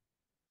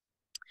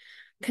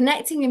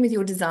connecting in with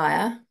your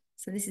desire.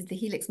 So this is the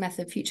Helix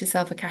Method Future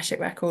Self Akashic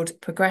Record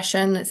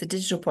Progression. It's a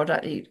digital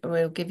product that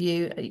we'll give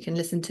you that you can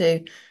listen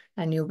to,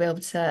 and you'll be able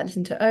to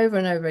listen to over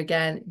and over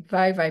again.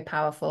 Very, very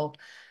powerful.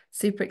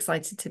 Super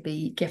excited to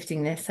be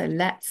gifting this. So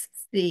let's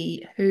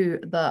see who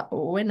the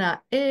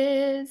winner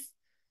is.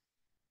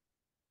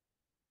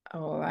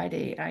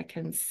 Alrighty, I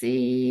can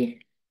see.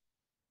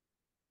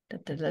 Da,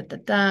 da, da, da,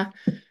 da.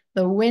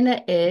 The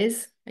winner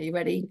is, are you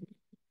ready?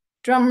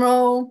 Drum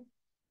roll.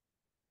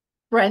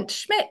 Brent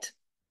Schmidt.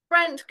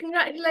 Brent,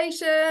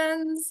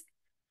 congratulations.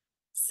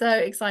 So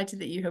excited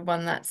that you have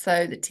won that.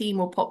 So the team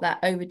will pop that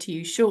over to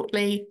you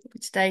shortly,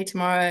 today,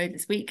 tomorrow,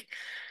 this week.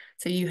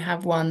 So you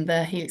have won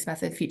the Helix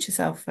Method Future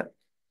Self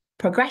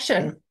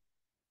Progression.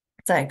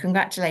 So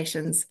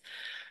congratulations.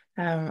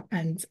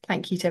 And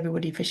thank you to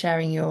everybody for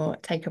sharing your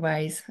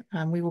takeaways.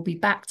 We will be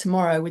back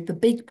tomorrow with the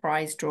big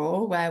prize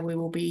draw, where we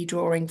will be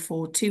drawing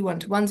for 2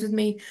 one-to-ones with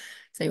me.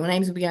 So your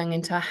names will be going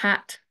into a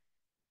hat,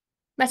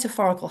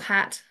 metaphorical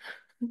hat,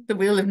 the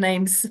wheel of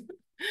names.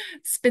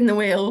 Spin the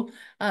wheel,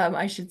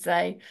 I should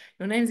say.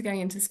 Your names are going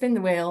into spin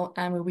the wheel,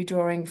 and we'll be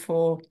drawing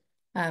for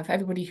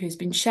everybody who's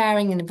been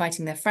sharing and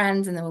inviting their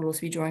friends, and then we'll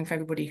also be drawing for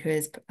everybody who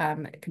has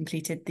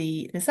completed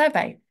the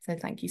survey. So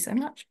thank you so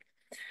much.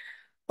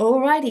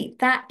 Alrighty,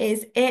 that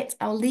is it.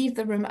 I'll leave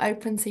the room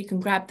open so you can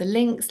grab the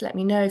links. Let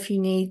me know if you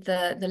need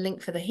the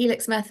link for the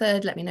Helix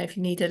method. Let me know if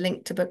you need a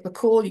link to book the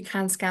call. You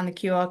can scan the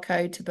QR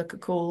code to book a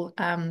call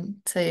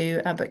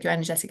to book your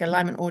energetic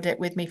alignment audit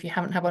with me. If you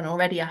haven't had one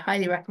already, I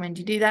highly recommend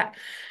you do that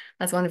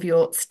as one of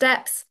your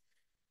steps.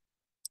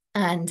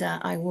 And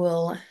I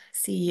will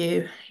see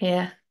you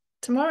here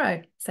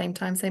tomorrow, same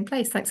time, same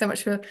place. Thanks so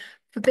much for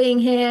being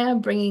here,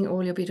 bringing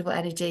all your beautiful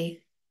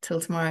energy.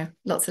 Till tomorrow.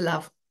 Lots of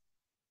love.